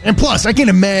right. And plus, I can't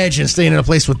imagine staying in a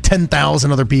place with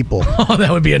 10,000 other people. Oh, that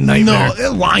would be a nightmare.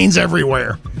 No, lines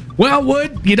everywhere. Well,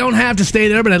 Wood, you don't have to stay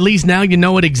there, but at least now you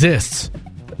know it exists.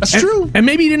 That's true. And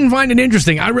maybe you didn't find it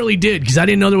interesting. I really did, because I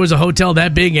didn't know there was a hotel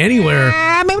that big anywhere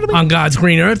on God's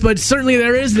green earth. But certainly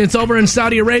there is, and it's over in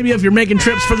Saudi Arabia if you're making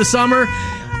trips for the summer.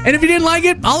 And if you didn't like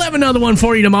it, I'll have another one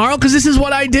for you tomorrow, because this is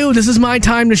what I do. This is my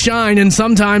time to shine, and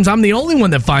sometimes I'm the only one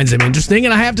that finds them interesting,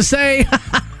 and I have to say,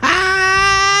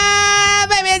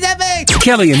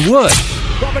 Kelly and Wood.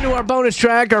 Welcome to our bonus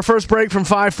track, our first break from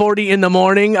 5:40 in the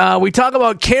morning. We talk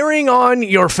about carrying on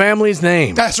your family's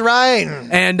name. That's right.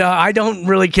 And I don't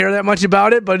really care that much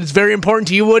about it, but it's very important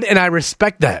to you, Wood, and I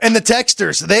respect that. And the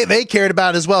texters, they cared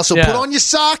about it as well. So put on your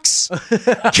socks,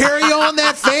 carry on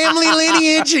that family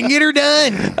lineage, and get her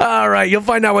done. All right, you'll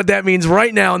find out what that means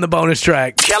right now in the bonus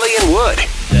track. Kelly and Wood.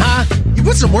 You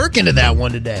put some work into that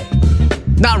one today.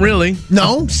 Not really.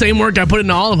 No? Same work I put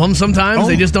into all of them. Sometimes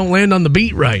they just don't land on the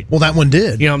beat right. Well, that one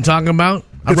did. You know what I'm talking about?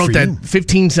 I wrote that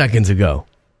 15 seconds ago.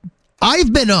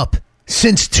 I've been up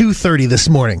since 2:30 this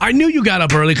morning. I knew you got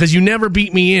up early because you never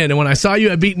beat me in. And when I saw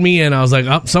you had beaten me in, I was like,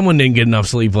 oh, someone didn't get enough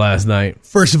sleep last night.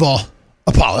 First of all,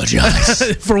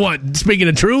 apologize. For what? Speaking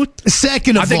of truth?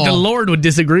 Second of all, I think the Lord would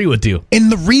disagree with you.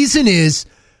 And the reason is,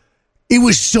 it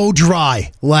was so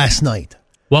dry last night.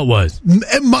 What was?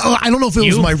 I don't know if it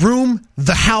was my room,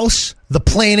 the house, the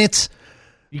planets.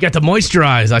 You got to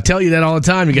moisturize. I tell you that all the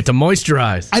time. You get to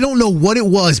moisturize. I don't know what it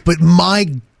was, but my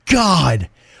God.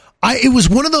 It was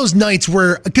one of those nights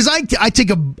where, because I take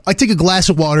a glass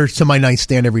of water to my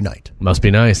nightstand every night. Must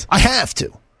be nice. I have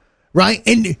to, right?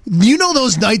 And you know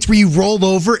those nights where you roll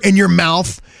over and your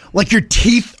mouth, like your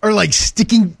teeth are like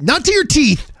sticking, not to your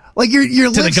teeth, like your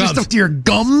lips are stuck to your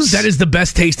gums. That is the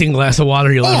best tasting glass of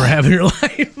water you'll ever have in your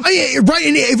life.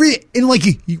 Right, and like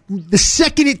the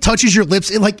second it touches your lips,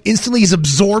 it like instantly is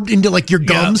absorbed into like your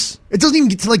gums. Yep. It doesn't even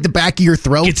get to like the back of your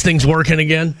throat. Gets things working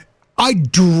again. I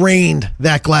drained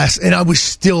that glass, and I was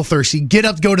still thirsty. Get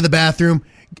up, go to the bathroom,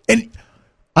 and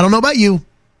I don't know about you,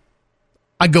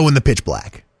 I go in the pitch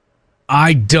black.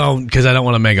 I don't, because I don't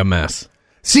want to make a mess.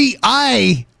 See,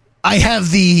 I have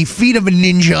the feet of a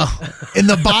ninja and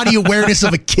the body awareness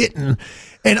of a kitten,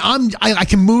 and I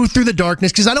can move through the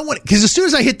darkness because I don't want. Because as soon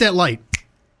as I hit that light,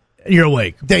 you're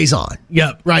awake. Day's on.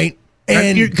 Yep. Right.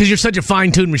 And because you're such a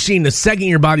fine-tuned machine, the second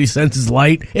your body senses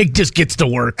light, it just gets to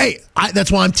work. Hey,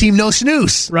 that's why I'm team no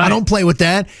snooze. Right. I don't play with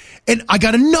that. And I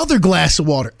got another glass of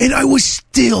water, and I was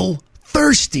still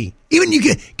thirsty. Even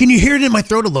can you hear it in my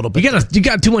throat a little bit? You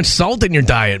got too much salt in your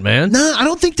diet, man. No, I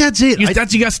don't think that's it. You got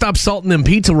to stop salting them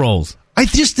pizza rolls. I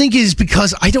just think it's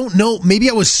because I don't know. Maybe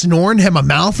I was snoring, had my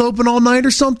mouth open all night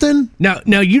or something. Now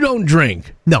you don't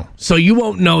drink. No. So you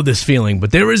won't know this feeling,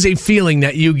 but there is a feeling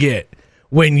that you get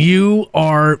when you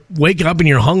wake up and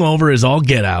you're hungover as all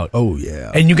get out. Oh,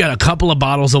 yeah. And you got a couple of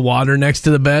bottles of water next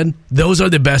to the bed. Those are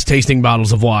the best tasting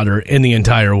bottles of water in the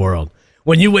entire world.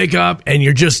 When you wake up and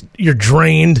you're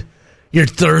drained, you're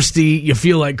thirsty, you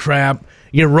feel like crap,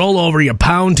 you roll over, you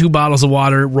pound 2 bottles of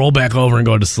water, roll back over and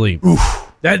go to sleep.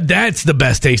 Oof. That's the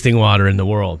best tasting water in the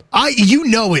world. You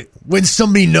know it when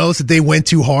somebody knows that they went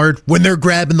too hard when they're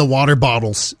grabbing the water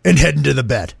bottles and heading to the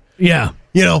bed. Yeah.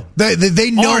 You know, they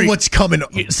know what's coming.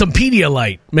 Some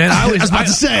Pedialyte, man. I was about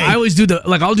to say. I always do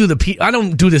I'll do I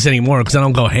don't do this anymore because I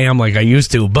don't go ham like I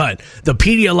used to, but the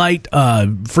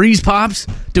Pedialyte freeze pops,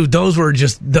 dude, those were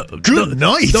just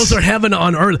nice. Those are heaven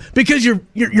on earth because you're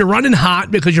running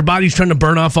hot because your body's trying to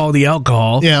burn off all the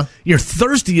alcohol. Yeah. You're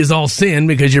thirsty as all sin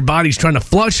because your body's trying to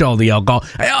flush all the alcohol.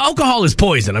 Alcohol is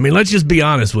poison. I mean, let's just be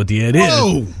honest with you. It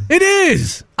is. It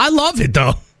is. I love it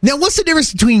though. Now, what's the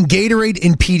difference between Gatorade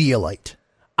and Pedialyte?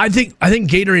 I think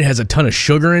Gatorade has a ton of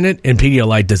sugar in it, and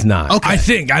Pedialyte does not.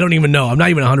 Okay. I don't even know. I'm not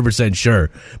even 100% sure.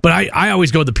 But I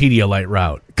always go the Pedialyte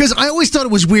route. Because I always thought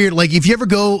it was weird. Like, if you ever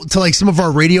go to, like, some of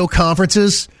our radio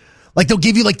conferences, like, they'll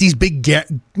give you, like, these big,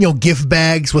 gift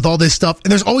bags with all this stuff,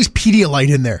 and there's always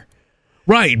Pedialyte in there.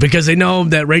 Right, because they know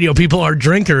that radio people are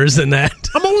drinkers and that.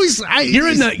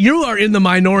 You are in the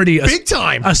minority. Big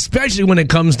time. Especially when it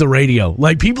comes to radio.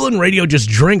 Like, people in radio just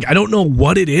drink. I don't know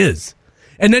what it is.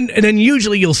 And then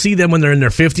usually you'll see them when they're in their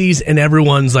 50s and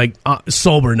everyone's like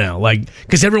sober now. Like,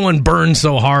 because everyone burned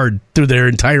so hard through their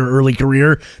entire early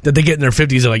career that they get in their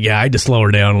 50s. They're like, yeah, I had to slow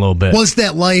her down a little bit. Once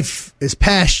that life is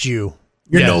past you,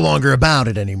 you're no longer about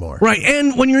it anymore. Right.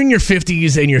 And when you're in your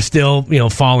 50s and you're still,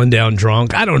 falling down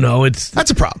drunk, I don't know. That's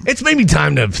a problem. It's maybe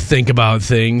time to think about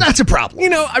things. That's a problem.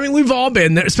 We've all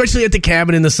been there, especially at the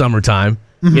cabin in the summertime.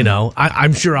 Mm-hmm.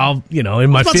 I'm sure I'll,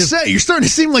 in my 50s. You're starting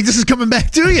to seem like this is coming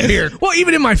back to you here. Well,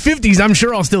 even in my 50s, I'm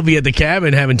sure I'll still be at the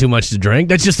cabin having too much to drink.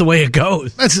 That's just the way it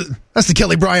goes. That's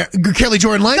the Kelly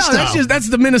Jordan lifestyle. No, that's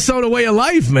the Minnesota way of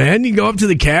life, man. You go up to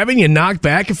the cabin, you knock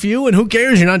back a few, and who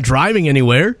cares? You're not driving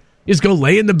anywhere. You just go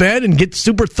lay in the bed and get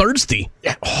super thirsty.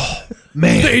 Yeah. Oh,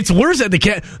 man. It's worse at the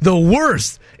cabin. The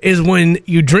worst is when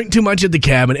you drink too much at the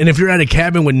cabin, and if you're at a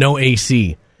cabin with no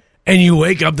AC, and you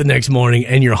wake up the next morning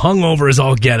and you're hungover as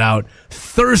all get out,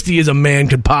 thirsty as a man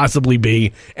could possibly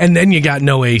be, and then you got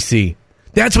no AC.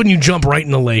 That's when you jump right in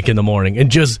the lake in the morning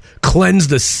and just cleanse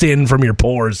the sin from your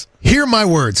pores. Hear my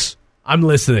words. I'm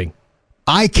listening.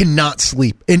 I cannot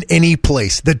sleep in any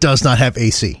place that does not have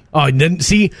AC. Oh, then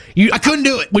see, I couldn't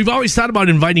do it. We've always thought about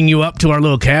inviting you up to our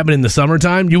little cabin in the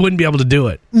summertime. You wouldn't be able to do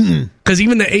it because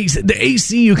even the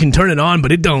AC, you can turn it on,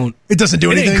 but it doesn't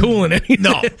do anything. It ain't cooling anything.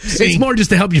 No, it's more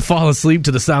just to help you fall asleep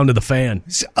to the sound of the fan.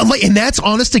 And that's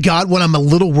honest to God what I'm a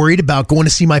little worried about going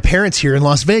to see my parents here in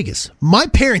Las Vegas. My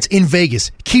parents in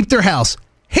Vegas keep their house,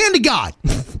 hand to God,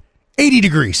 80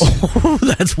 degrees. Oh,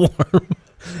 that's warm.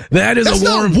 That's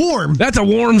not warm. That's a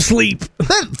warm sleep.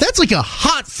 That's like a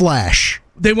hot flash.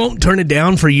 They won't turn it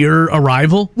down for your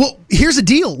arrival? Well, here's the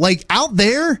deal. Like, out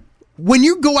there, when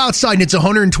you go outside and it's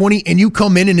 120 and you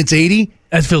come in and it's 80...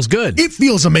 That feels good. It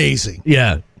feels amazing.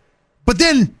 Yeah. But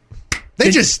then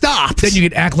They just stopped. Then you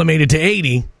get acclimated to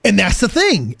 80. And that's the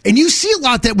thing. And you see a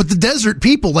lot that with the desert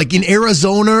people, like in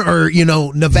Arizona or,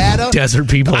 Nevada. Desert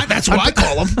people. That's what I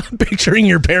call them. I'm picturing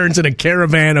your parents in a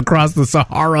caravan across the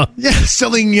Sahara. Yeah,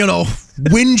 selling,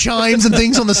 wind chimes and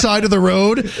things on the side of the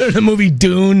road. The movie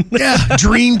Dune. Yeah,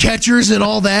 dream catchers and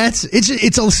all that.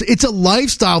 It's a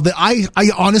lifestyle that I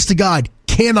honest to God,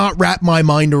 cannot wrap my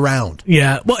mind around.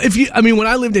 Yeah. Well, when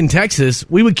I lived in Texas,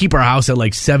 we would keep our house at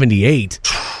like 78.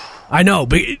 I know,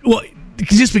 but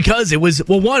just because it was,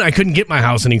 one, I couldn't get my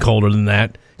house any colder than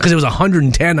that because it was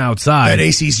 110 outside. That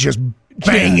AC's just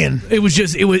banging. Yeah, it's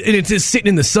just sitting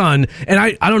in the sun. And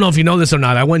I don't know if you know this or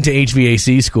not. I went to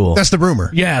HVAC school. That's the rumor.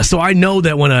 Yeah, so I know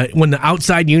that when the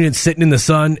outside unit's sitting in the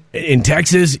sun in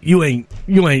Texas, you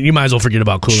might as well forget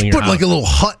about cooling your house. Put like a little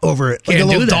hut over it, like a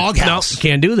little doghouse. No,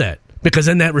 can't do that. Because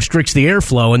then that restricts the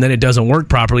airflow, and then it doesn't work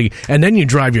properly, and then you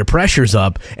drive your pressures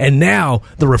up, and now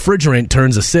the refrigerant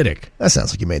turns acidic. That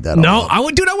sounds like you made that up. I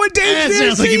went to HVAC That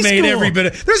sounds like you made every bit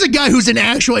of. There's a guy who's an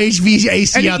actual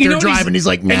HVAC out there driving. He's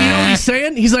like, nah. And you know what he's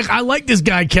saying? He's like, I like this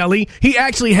guy, Kelly. He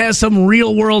actually has some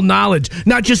real-world knowledge,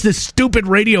 not just this stupid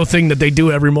radio thing that they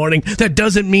do every morning that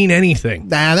doesn't mean anything.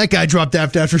 Nah, that guy dropped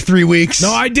out after 3 weeks.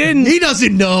 No, I didn't. He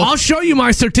doesn't know. I'll show you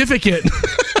my certificate.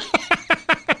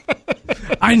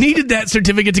 I needed that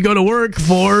certificate to go to work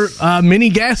for Mini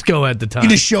Gasco at the time. You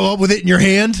just show up with it in your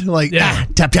hand, like,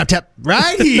 tap, tap, tap,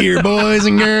 right here, boys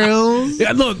and girls.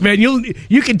 Yeah, look, man,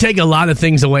 you can take a lot of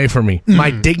things away from me. Mm-hmm.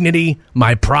 My dignity,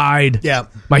 my pride,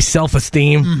 my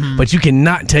self-esteem, but you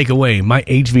cannot take away my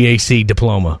HVAC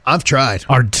diploma. I've tried.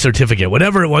 Our certificate,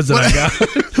 whatever it was that I got.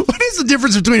 What is the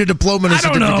difference between a diploma and a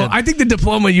certificate? I don't know. I think the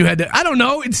diploma you had to... I don't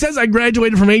know. It says I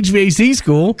graduated from HVAC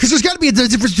school. Because there's got to be a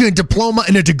difference between a diploma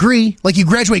and a degree. Like you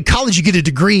graduate college, you get a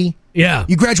degree. Yeah.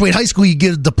 You graduate high school, you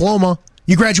get a diploma.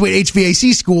 You graduate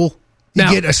HVAC school, you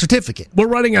get a certificate. We're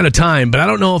running out of time, but I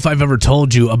don't know if I've ever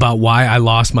told you about why I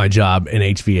lost my job in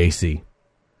HVAC.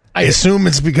 I assume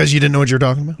it's because you didn't know what you were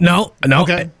talking about? No.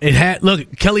 Okay.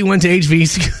 Look, Kelly went to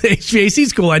HVAC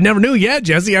school. I never knew. Yeah,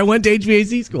 Jesse, I went to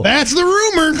HVAC school. That's the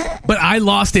rumor. But I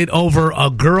lost it over a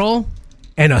girl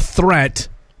and a threat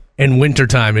in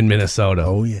wintertime in Minnesota.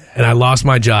 Oh, yeah. And I lost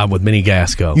my job with Mini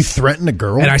Gasco. You threatened a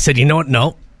girl? And I said, you know what?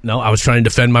 No, I was trying to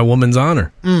defend my woman's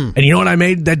honor. And you know what I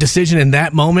made that decision in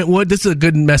that moment, Wood? This is a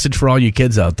good message for all you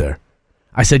kids out there.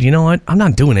 I said, you know what? I'm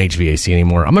not doing HVAC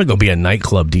anymore. I'm going to go be a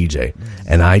nightclub DJ.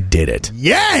 And I did it.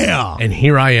 Yeah! And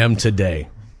here I am today,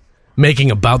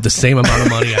 making about the same amount of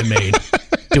money I made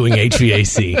doing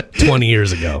HVAC 20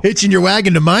 years ago. Hitching your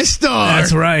wagon to my star.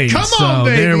 That's right. Come on,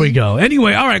 baby. There we go.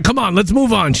 Anyway, all right, come on. Let's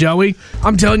move on, shall we?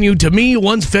 I'm telling you, to me,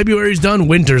 once February's done,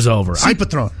 winter's over. Si,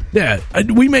 patron. Yeah.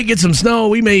 We may get some snow.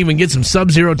 We may even get some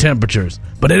sub-zero temperatures.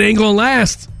 But it ain't going to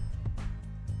last.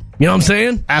 You know what I'm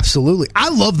saying? Absolutely. I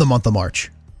love the month of March.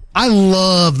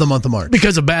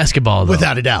 Because of basketball, though.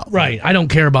 Without a doubt. Right. I don't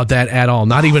care about that at all.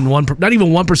 Not even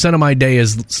 1% of my day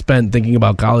is spent thinking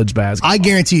about college basketball. I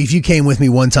guarantee you, if you came with me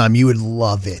one time, you would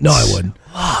love it. No, I wouldn't.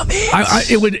 Love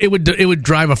it. It would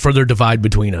drive a further divide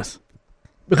between us.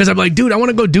 Because I'm like, dude, I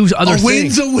want to go do other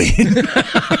things. A win's a win.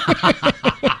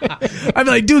 I'm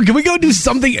like, dude, can we go do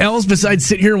something else besides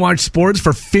sit here and watch sports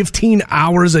for 15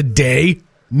 hours a day?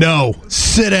 No.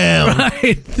 Sit down.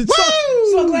 Right.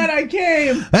 So glad I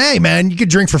came. Hey, man, you could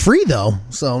drink for free, though.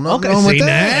 So, no going with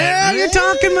that. Now you're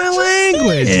talking my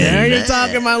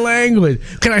language.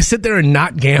 Can I sit there and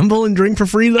not gamble and drink for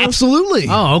free, though? Absolutely.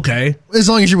 Oh, okay. As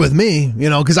long as you're with me,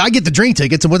 because I get the drink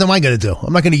tickets, and what am I going to do?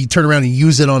 I'm not going to turn around and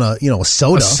use it on a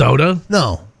soda. A soda?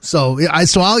 No. So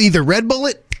I'll either Red Bull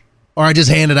it, or I just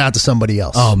hand it out to somebody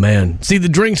else. Oh, man. See, the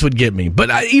drinks would get me.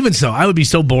 But even so, I would be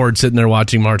so bored sitting there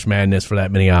watching March Madness for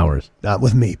that many hours. Not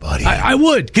with me, buddy. I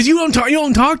would, because you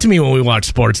don't talk to me when we watch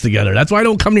sports together. That's why I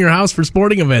don't come to your house for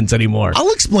sporting events anymore.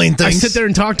 I'll explain things. I sit there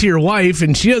and talk to your wife,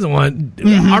 and she doesn't want...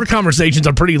 Mm-hmm. Our conversations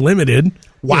are pretty limited.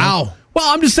 Wow.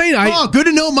 Well, I'm just saying... good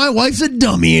to know my wife's a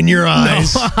dummy in your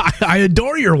eyes. No, I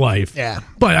adore your wife. Yeah.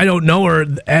 But I don't know her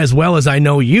as well as I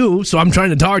know you, so I'm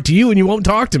trying to talk to you, and you won't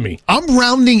talk to me. I'm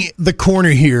rounding the corner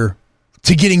here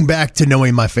to getting back to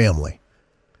knowing my family.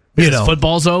 Because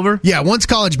football's over? Yeah, once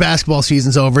college basketball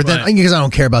season's over, then because I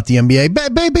don't care about the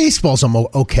NBA. Baseball's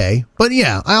okay. But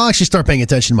yeah, I'll actually start paying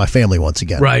attention to my family once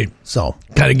again. Right. So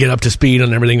kind of get up to speed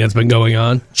on everything that's been going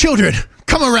on. Children,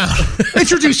 come around.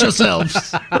 Introduce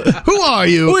yourselves. Who are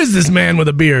you? Who is this man with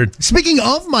a beard? Speaking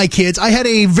of my kids, I had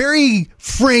a very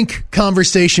frank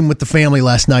conversation with the family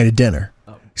last night at dinner.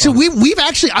 So we've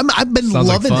actually, I've been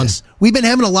loving this. We've been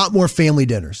having a lot more family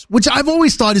dinners, which I've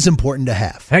always thought is important to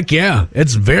have. Heck yeah,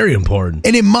 it's very important.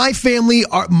 And in my family,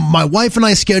 my wife and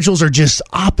I's schedules are just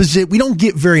opposite. We don't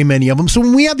get very many of them. So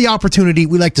when we have the opportunity,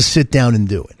 we like to sit down and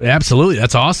do it. Absolutely,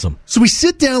 that's awesome. So we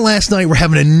sit down last night, we're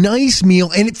having a nice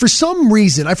meal, and for some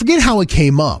reason, I forget how it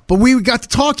came up, but we got to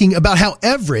talking about how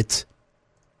Everett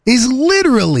is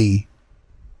literally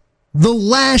the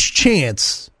last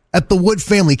chance at the Wood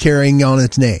family carrying on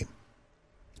its name.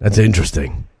 That's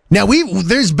interesting. Now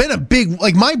there's been a big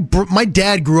my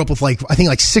dad grew up with I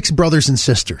think 6 brothers and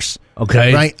sisters.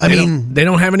 Okay, right? They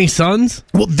don't have any sons.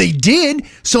 Well, they did.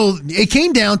 So it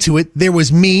came down to it. There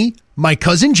was me, my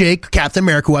cousin Jake, Captain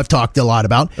America, who I've talked a lot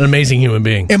about, an amazing human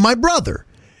being, and my brother.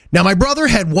 Now my brother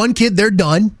had one kid. They're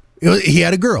done. He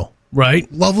had a girl,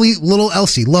 right? Lovely little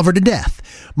Elsie, love her to death.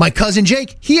 My cousin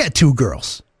Jake, he had 2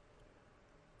 girls.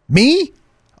 Me,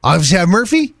 obviously have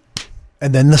Murphy,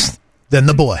 and then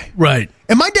the boy. Right.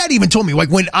 And my dad even told me,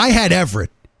 when I had Everett,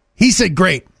 he said,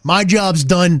 great, my job's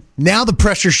done. Now the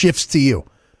pressure shifts to you.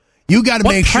 You got to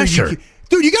make pressure?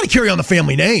 Dude, you got to carry on the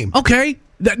family name. Okay.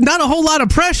 Not a whole lot of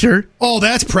pressure. Oh,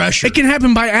 that's pressure. It can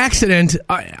happen by accident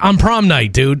on prom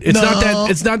night, dude.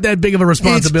 It's not that big of a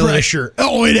responsibility. It's pressure.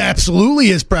 Oh, it absolutely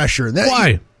is pressure.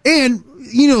 Why? And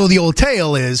the old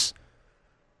tale is,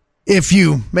 if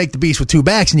you make the beast with 2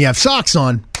 backs and you have socks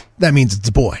on, that means it's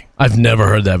a boy. I've never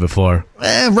heard that before.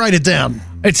 Write it down.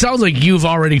 It sounds like you've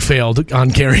already failed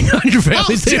on carrying on your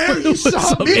family's name. How dare you,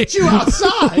 son? Meet you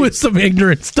outside. With some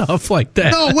ignorant stuff like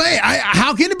that. No way.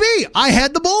 How can it be? I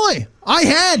had the boy. I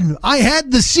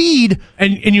had the seed.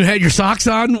 And you had your socks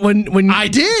on when I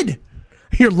did.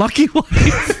 You're lucky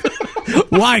wife.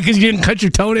 Why? Because you didn't cut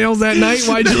your toenails that night?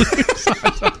 Why'd you leave your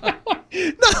socks on?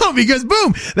 No, because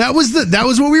boom, that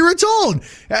was what we were told.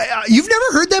 You've never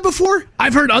heard that before?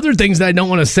 I've heard other things that I don't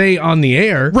want to say on the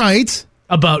air. Right.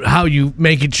 About how you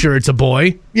make it sure it's a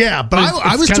boy. Yeah, but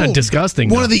I was kind told of disgusting.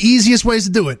 One of the easiest ways to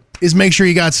do it is make sure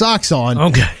you got socks on.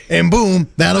 Okay. And boom,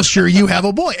 that'll sure you have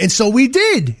a boy. And so we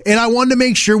did. And I wanted to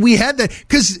make sure we had that.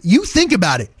 Because you think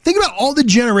about it. Think about all the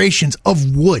generations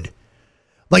of Wood.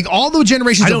 All the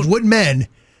generations of Wood men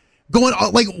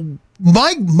going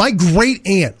my great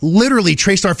aunt literally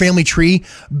traced our family tree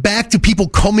back to people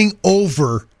coming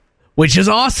over, which is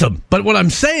awesome. But what I'm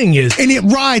saying is, and it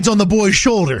rides on the boy's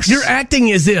shoulders. You're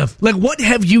acting as if what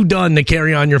have you done to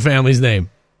carry on your family's name?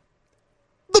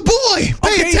 The boy.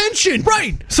 Pay attention.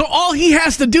 Right. So all he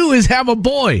has to do is have a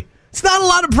boy. It's not a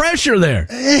lot of pressure there.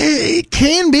 It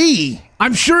can be.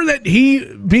 I'm sure that he,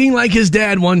 being like his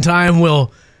dad one time,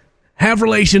 will have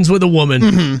relations with a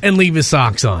woman and leave his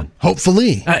socks on.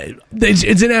 Hopefully.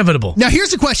 It's inevitable. Now, here's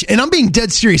the question, and I'm being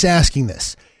dead serious asking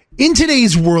this. In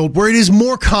today's world, where it is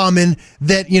more common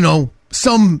that,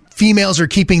 some females are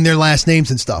keeping their last names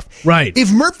and stuff. Right.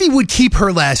 If Murphy would keep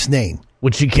her last name,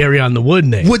 would she carry on the Wood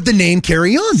name? Would the name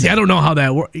carry on? See, I don't know how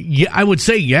that works. Yeah, I would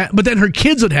say yeah, but then her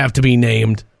kids would have to be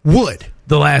named Wood.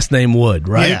 The last name Wood,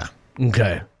 right? Yeah.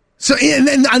 Okay. So,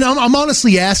 and I'm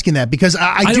honestly asking that because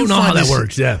I don't know how that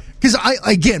works. Yeah, because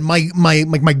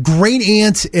my great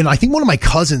aunt and I think one of my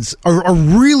cousins are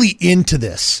really into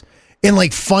this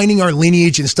and finding our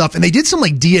lineage and stuff. And they did some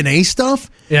DNA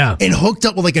stuff. Yeah, and hooked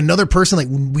up with another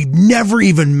person we've never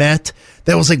even met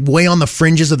that was way on the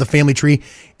fringes of the family tree.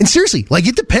 And seriously,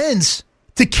 it depends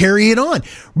to carry it on.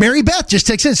 Mary Beth just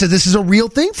texted in and said this is a real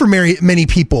thing for many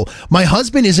people. My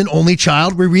husband is an only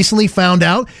child. We recently found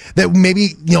out that maybe,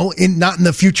 not in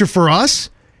the future for us,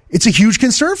 it's a huge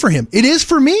concern for him. It is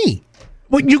for me.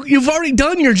 Well, you've already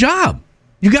done your job.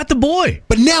 You got the boy.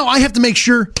 But now I have to make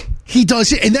sure he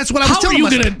does it. And that's what I was telling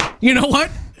myself. You know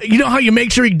what? You know how you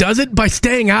make sure he does it? By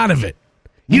staying out of it.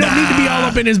 You don't need to be all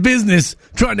up in his business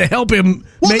trying to help him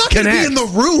make connects. I'm not going to be in the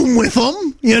room with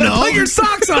him, Put your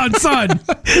socks on, son.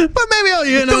 But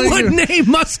maybe the Wood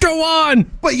name must go on.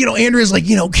 But, Andrea's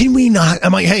can we not?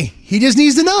 I'm like, hey, he just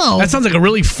needs to know. That sounds like a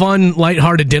really fun,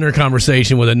 lighthearted dinner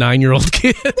conversation with a 9-year-old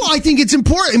kid. Well, I think it's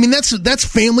important. I mean, that's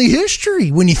family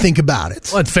history when you think about it.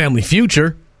 Well, it's family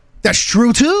future. That's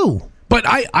true, too. But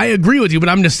I agree with you, but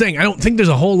I'm just saying, I don't think there's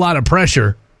a whole lot of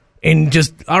pressure. And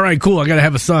just, all right, cool, I got to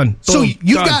have a son. So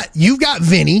you've got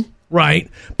Vinny. Right.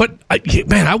 But,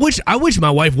 I wish my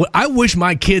wife would. I wish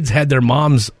my kids had their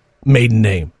mom's maiden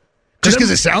name. Just because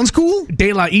it sounds cool?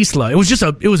 De La Isla. It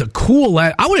was a cool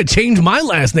I would have changed my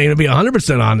last name to be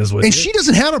 100% honest with you. And she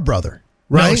doesn't have a brother,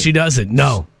 right? No, she doesn't.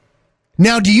 No.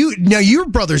 Now, your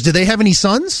brothers, do they have any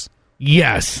sons?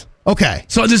 Yes. Okay.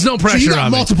 So there's no pressure on me. So you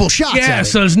got multiple shots at it.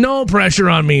 So there's no pressure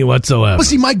on me whatsoever. Well,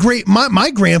 see, my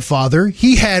grandfather,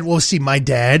 he had, my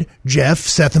dad, Jeff,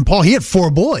 Seth, and Paul, he had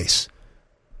 4 boys.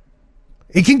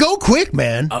 It can go quick,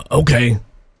 man. Okay.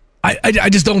 I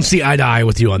just don't see eye to eye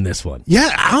with you on this one. Yeah,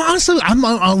 honestly, I'm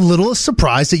a little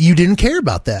surprised that you didn't care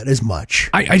about that as much.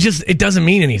 It doesn't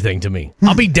mean anything to me.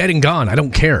 I'll be dead and gone. I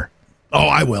don't care. Oh,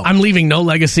 I will. I'm leaving no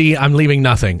legacy. I'm leaving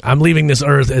nothing. I'm leaving this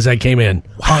earth as I came in,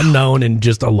 unknown and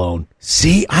just alone.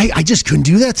 See, I just couldn't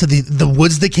do that to the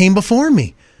Woods that came before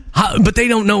me. But they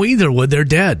don't know either, Wood. They're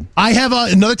dead. I have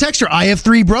another texter. I have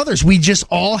 3 brothers. We just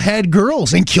all had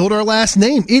girls and killed our last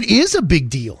name. It is a big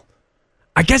deal.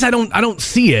 I guess I don't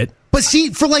see it. But see,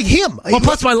 for like him. Well,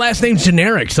 plus my last name's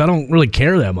generic, so I don't really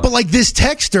care that much. But like this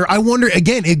texter, I wonder,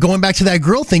 again, going back to that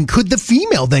girl thing, could the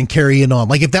female then carry it on?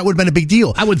 Like if that would have been a big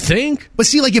deal. I would think. But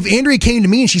see, like if Andrea came to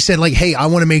me and she said like, hey, I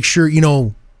want to make sure,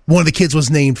 one of the kids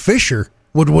was named Fisher,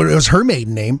 what was her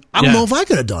maiden name, I don't know if I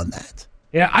could have done that.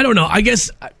 Yeah, I don't know. I guess,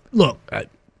 look,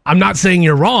 I'm not saying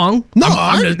you're wrong. No,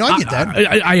 I get that.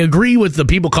 I agree with the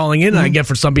people calling in, and I get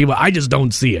for some people, I just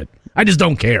don't see it. I just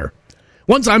don't care.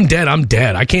 Once I'm dead, I'm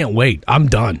dead. I can't wait. I'm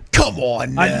done. Come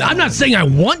on, I'm not saying I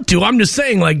want to. I'm just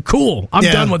saying, like, cool. I'm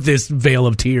done with this veil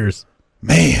of tears.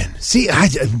 Man, see,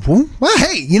 well,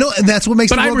 hey, and that's what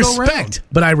makes the world go round.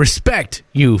 But I respect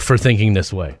you for thinking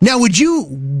this way. Now, would you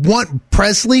want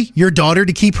Presley, your daughter,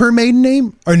 to keep her maiden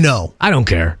name, or no? I don't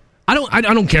care. I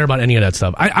don't care about any of that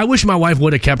stuff. I wish my wife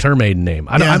would have kept her maiden name.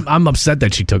 I'm upset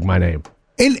that she took my name.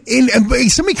 And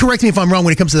somebody correct me if I'm wrong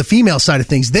when it comes to the female side of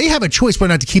things. They have a choice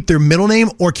whether or not to keep their middle name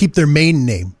or keep their maiden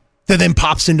name that then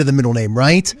pops into the middle name,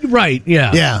 right? Right,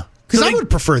 yeah. Yeah. Because I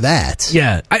would prefer that.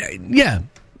 Yeah.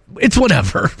 It's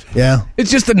whatever. Yeah.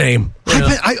 It's just a name.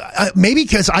 Maybe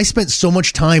because I spent so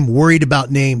much time worried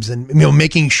about names and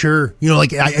making sure,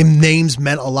 names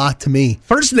meant a lot to me.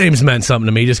 First names meant something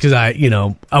to me just because I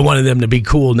wanted them to be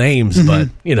cool names, but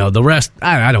the rest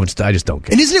I just don't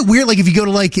care. And isn't it weird? Like if you go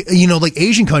to like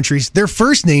Asian countries, their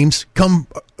first names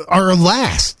are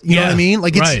last. You know what I mean?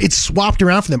 Like it's swapped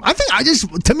around for them. I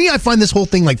find this whole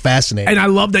thing like fascinating. And I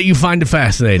love that you find it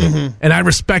fascinating, and I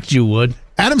respect you, Wood.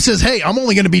 Adam says, hey, I'm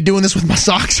only going to be doing this with my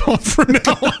socks on for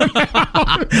now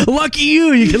on. Lucky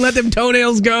you. You can let them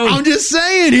toenails go. I'm just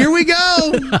saying. Here we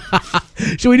go.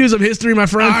 Should we do some history, my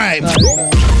friend? All right.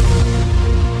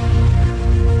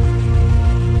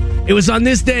 It was on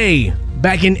this day,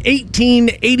 back in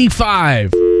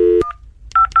 1885.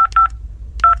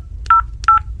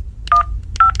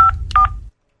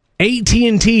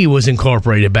 AT&T was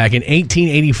incorporated back in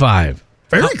 1885.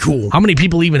 Very cool. How many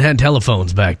people even had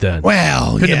telephones back then?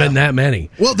 Well, couldn't have been that many.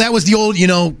 Well, that was the old,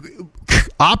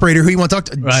 operator who you want to talk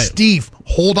to. Right. Steve,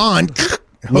 hold on.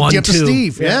 Hooked you up to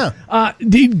Steve. Yeah.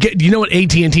 Do you know what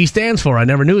AT&T stands for? I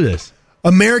never knew this.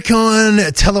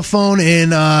 American Telephone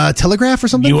and Telegraph or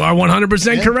something? You are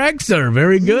 100% correct, sir.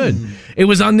 Very good. It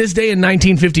was on this day in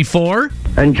 1954.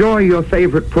 Enjoy your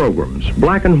favorite programs,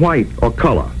 black and white or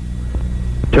color.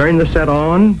 Turn the set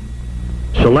on,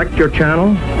 select your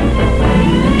channel,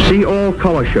 see all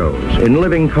color shows in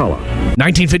living color.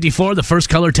 1954, the first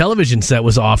color television set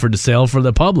was offered to sale for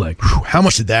the public. How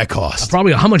much did that cost?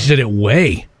 Probably, how much did it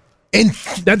weigh? And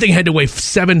that thing had to weigh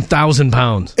 7,000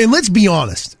 pounds. And let's be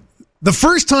honest, the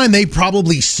first time they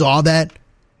probably saw that,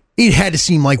 it had to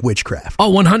seem like witchcraft.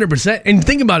 Oh, 100%. And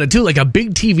think about it, too. Like, a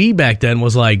big TV back then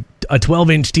was like a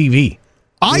 12-inch TV.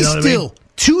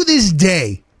 To this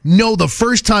day, know the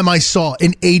first time I saw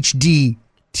an HD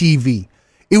TV.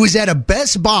 It was at a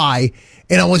Best Buy,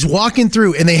 and I was walking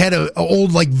through, and they had an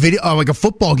old video, like a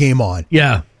football game on.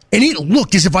 Yeah, and it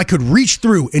looked as if I could reach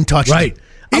through and touch it.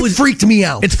 It freaked me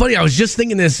out. It's funny. I was just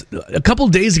thinking this a couple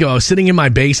of days ago. I was sitting in my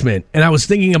basement, and I was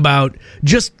thinking about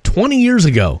just 20 years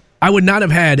ago, I would not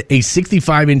have had a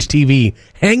 65-inch TV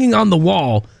hanging on the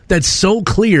wall that's so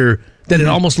clear that it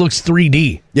almost looks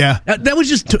 3D. Yeah. That was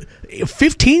just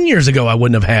 15 years ago, I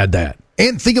wouldn't have had that.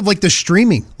 And think of like the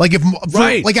streaming. Like if for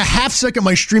like a half second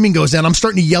my streaming goes down, I'm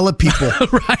starting to yell at people.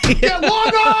 Get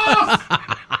log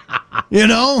off!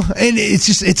 And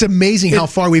it's amazing how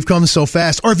far we've come so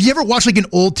fast. Or have you ever watched like an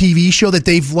old TV show that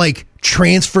they've like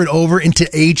transferred over into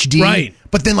HD? Right.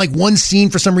 But then like one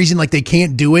scene for some reason like they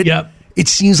can't do it. Yep. It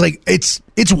seems like it's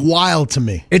wild to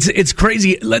me. It's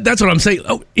crazy. That's what I'm saying.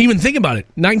 Oh, even think about it.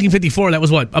 1954, that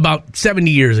was what? About 70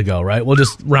 years ago, right? We'll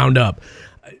just round up.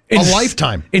 A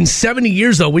lifetime. In 70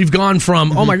 years, though, we've gone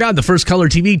from, oh my God, the first color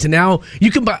TV to now you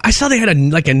can buy. I saw they had a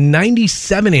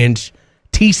 97-inch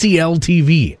TCL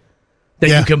TV that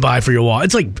you can buy for your wall.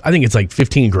 It's like, I think it's like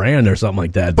 $15,000 or something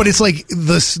like that. But it's like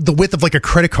the width of like a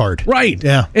credit card. Right.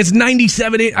 Yeah. It's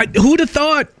 97. Who'd have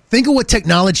thought? Think of what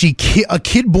technology a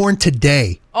kid born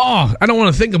today. Oh, I don't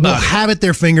want to think about it. Will have at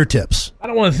their fingertips. I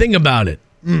don't want to think about it.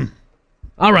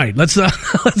 All right, let's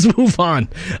move on.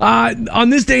 On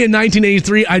this day in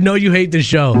 1983, I know you hate this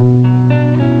show. I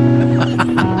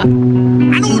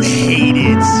don't hate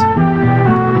it.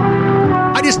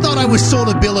 I just thought I was sold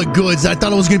a bill of goods. I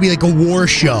thought it was going to be like a war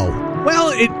show.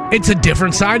 Well, it's a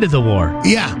different side of the war.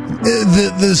 Yeah,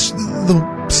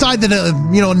 the side that a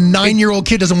 9-year-old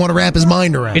kid doesn't want to wrap his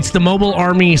mind around. It's the Mobile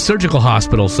Army Surgical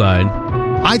Hospital side.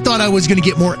 I thought I was going to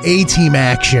get more A-Team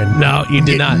action. No, you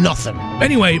did not. Nothing.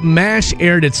 Anyway, MASH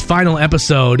aired its final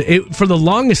episode. For the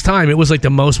longest time, it was like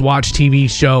the most watched TV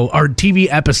show or TV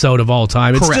episode of all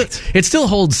time. Correct. It still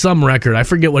holds some record. I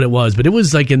forget what it was, but it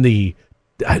was like in the,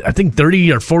 I think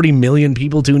 30 or 40 million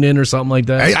people tuned in or something like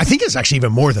that. I think it's actually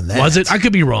even more than that. Was it? I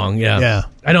could be wrong. Yeah.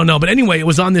 I don't know. But anyway, it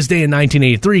was on this day in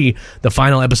 1983, the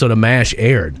final episode of MASH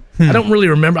aired. I don't really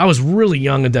remember. I was really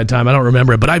young at that time. I don't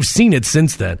remember it, but I've seen it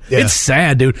since then. Yeah. It's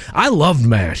sad, dude. I loved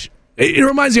MASH. It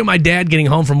reminds me of my dad getting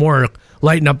home from work,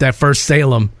 lighting up that first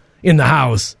Salem in the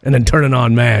house, and then turning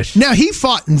on MASH. Now, he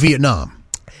fought in Vietnam.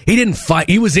 He didn't fight.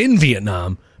 He was in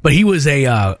Vietnam. But he was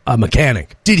a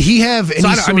mechanic. Did he have any?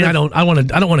 I don't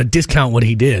want to discount what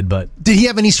he did, but did he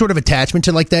have any sort of attachment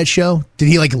to like that show? Did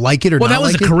he like it or not? Well, that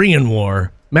was the Korean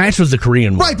War. MASH was the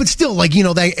Korean War, right? But still,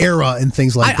 that era and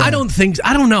things like that. I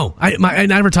don't know. I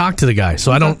never talked to the guy,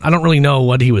 so I don't really know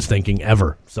what he was thinking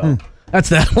ever. So. That's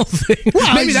that whole thing.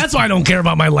 Well, maybe that's why I don't care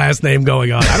about my last name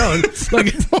going on. I don't.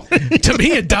 To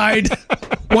me, it died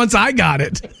once I got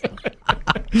it.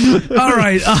 All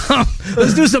right,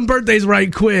 let's do some birthdays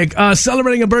right quick.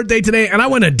 Celebrating a birthday today, and I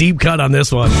went a deep cut on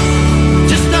this one.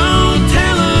 Just don't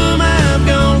tell him I've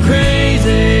gone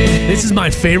crazy. This is my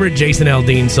favorite Jason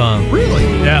Aldean song. Really?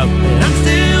 Yeah. I'm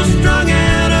still strung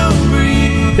out over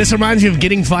you. This reminds me of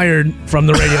getting fired from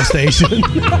the radio station.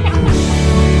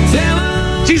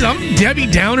 Jeez, I'm Debbie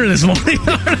Downer this morning.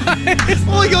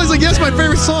 Well, he goes like, "Yes, my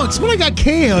favorite song." It's when I got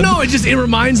canned. No, it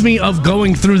reminds me of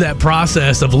going through that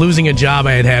process of losing a job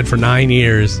I had for 9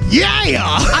 years.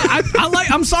 Yeah.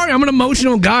 I'm sorry, I'm an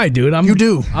emotional guy, dude. I'm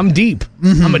deep.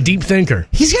 Mm-hmm. I'm a deep thinker.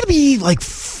 He's got to be like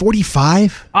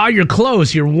 45. You're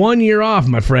close. You're 1 year off,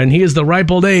 my friend. He is the ripe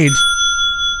old age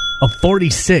of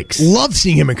 46. Love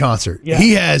seeing him in concert. Yeah.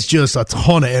 He has just a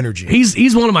ton of energy.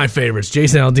 He's one of my favorites,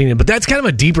 Jason Aldean. But that's kind of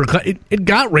a deeper cut. It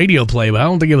got radio play, but I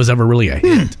don't think it was ever really a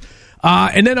hit.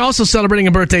 And then also celebrating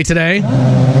a birthday today,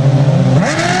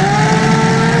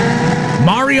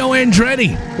 Mario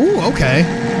Andretti. Ooh, okay.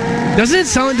 Doesn't it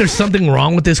sound like there's something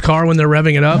wrong with this car when they're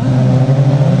revving it up?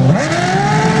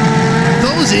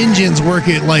 Those engines work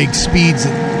at like speeds.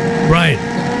 Right.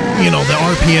 The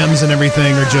RPMs and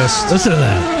everything are just... Listen to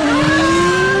that.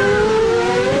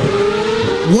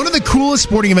 One of the coolest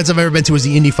sporting events I've ever been to was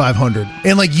the Indy 500.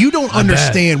 And, you don't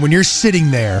understand when you're sitting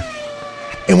there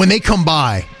and when they come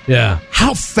by,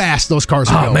 how fast those cars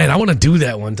are going. Oh, man, I want to do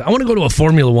that one time. I want to go to a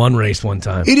Formula One race one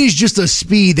time. It is just a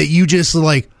speed that you just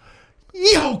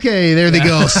yeah, okay, there they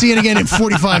go. See it again in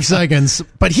 45 seconds.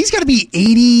 But he's got to be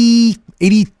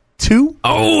 82?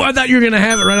 Oh, I thought you were going to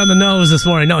have it right on the nose this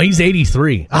morning. No, he's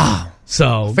 83.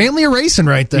 So family of racing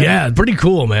right there. Yeah, pretty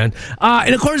cool, man.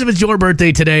 And of course, if it's your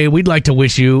birthday today, we'd like to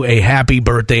wish you a happy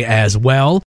birthday as well.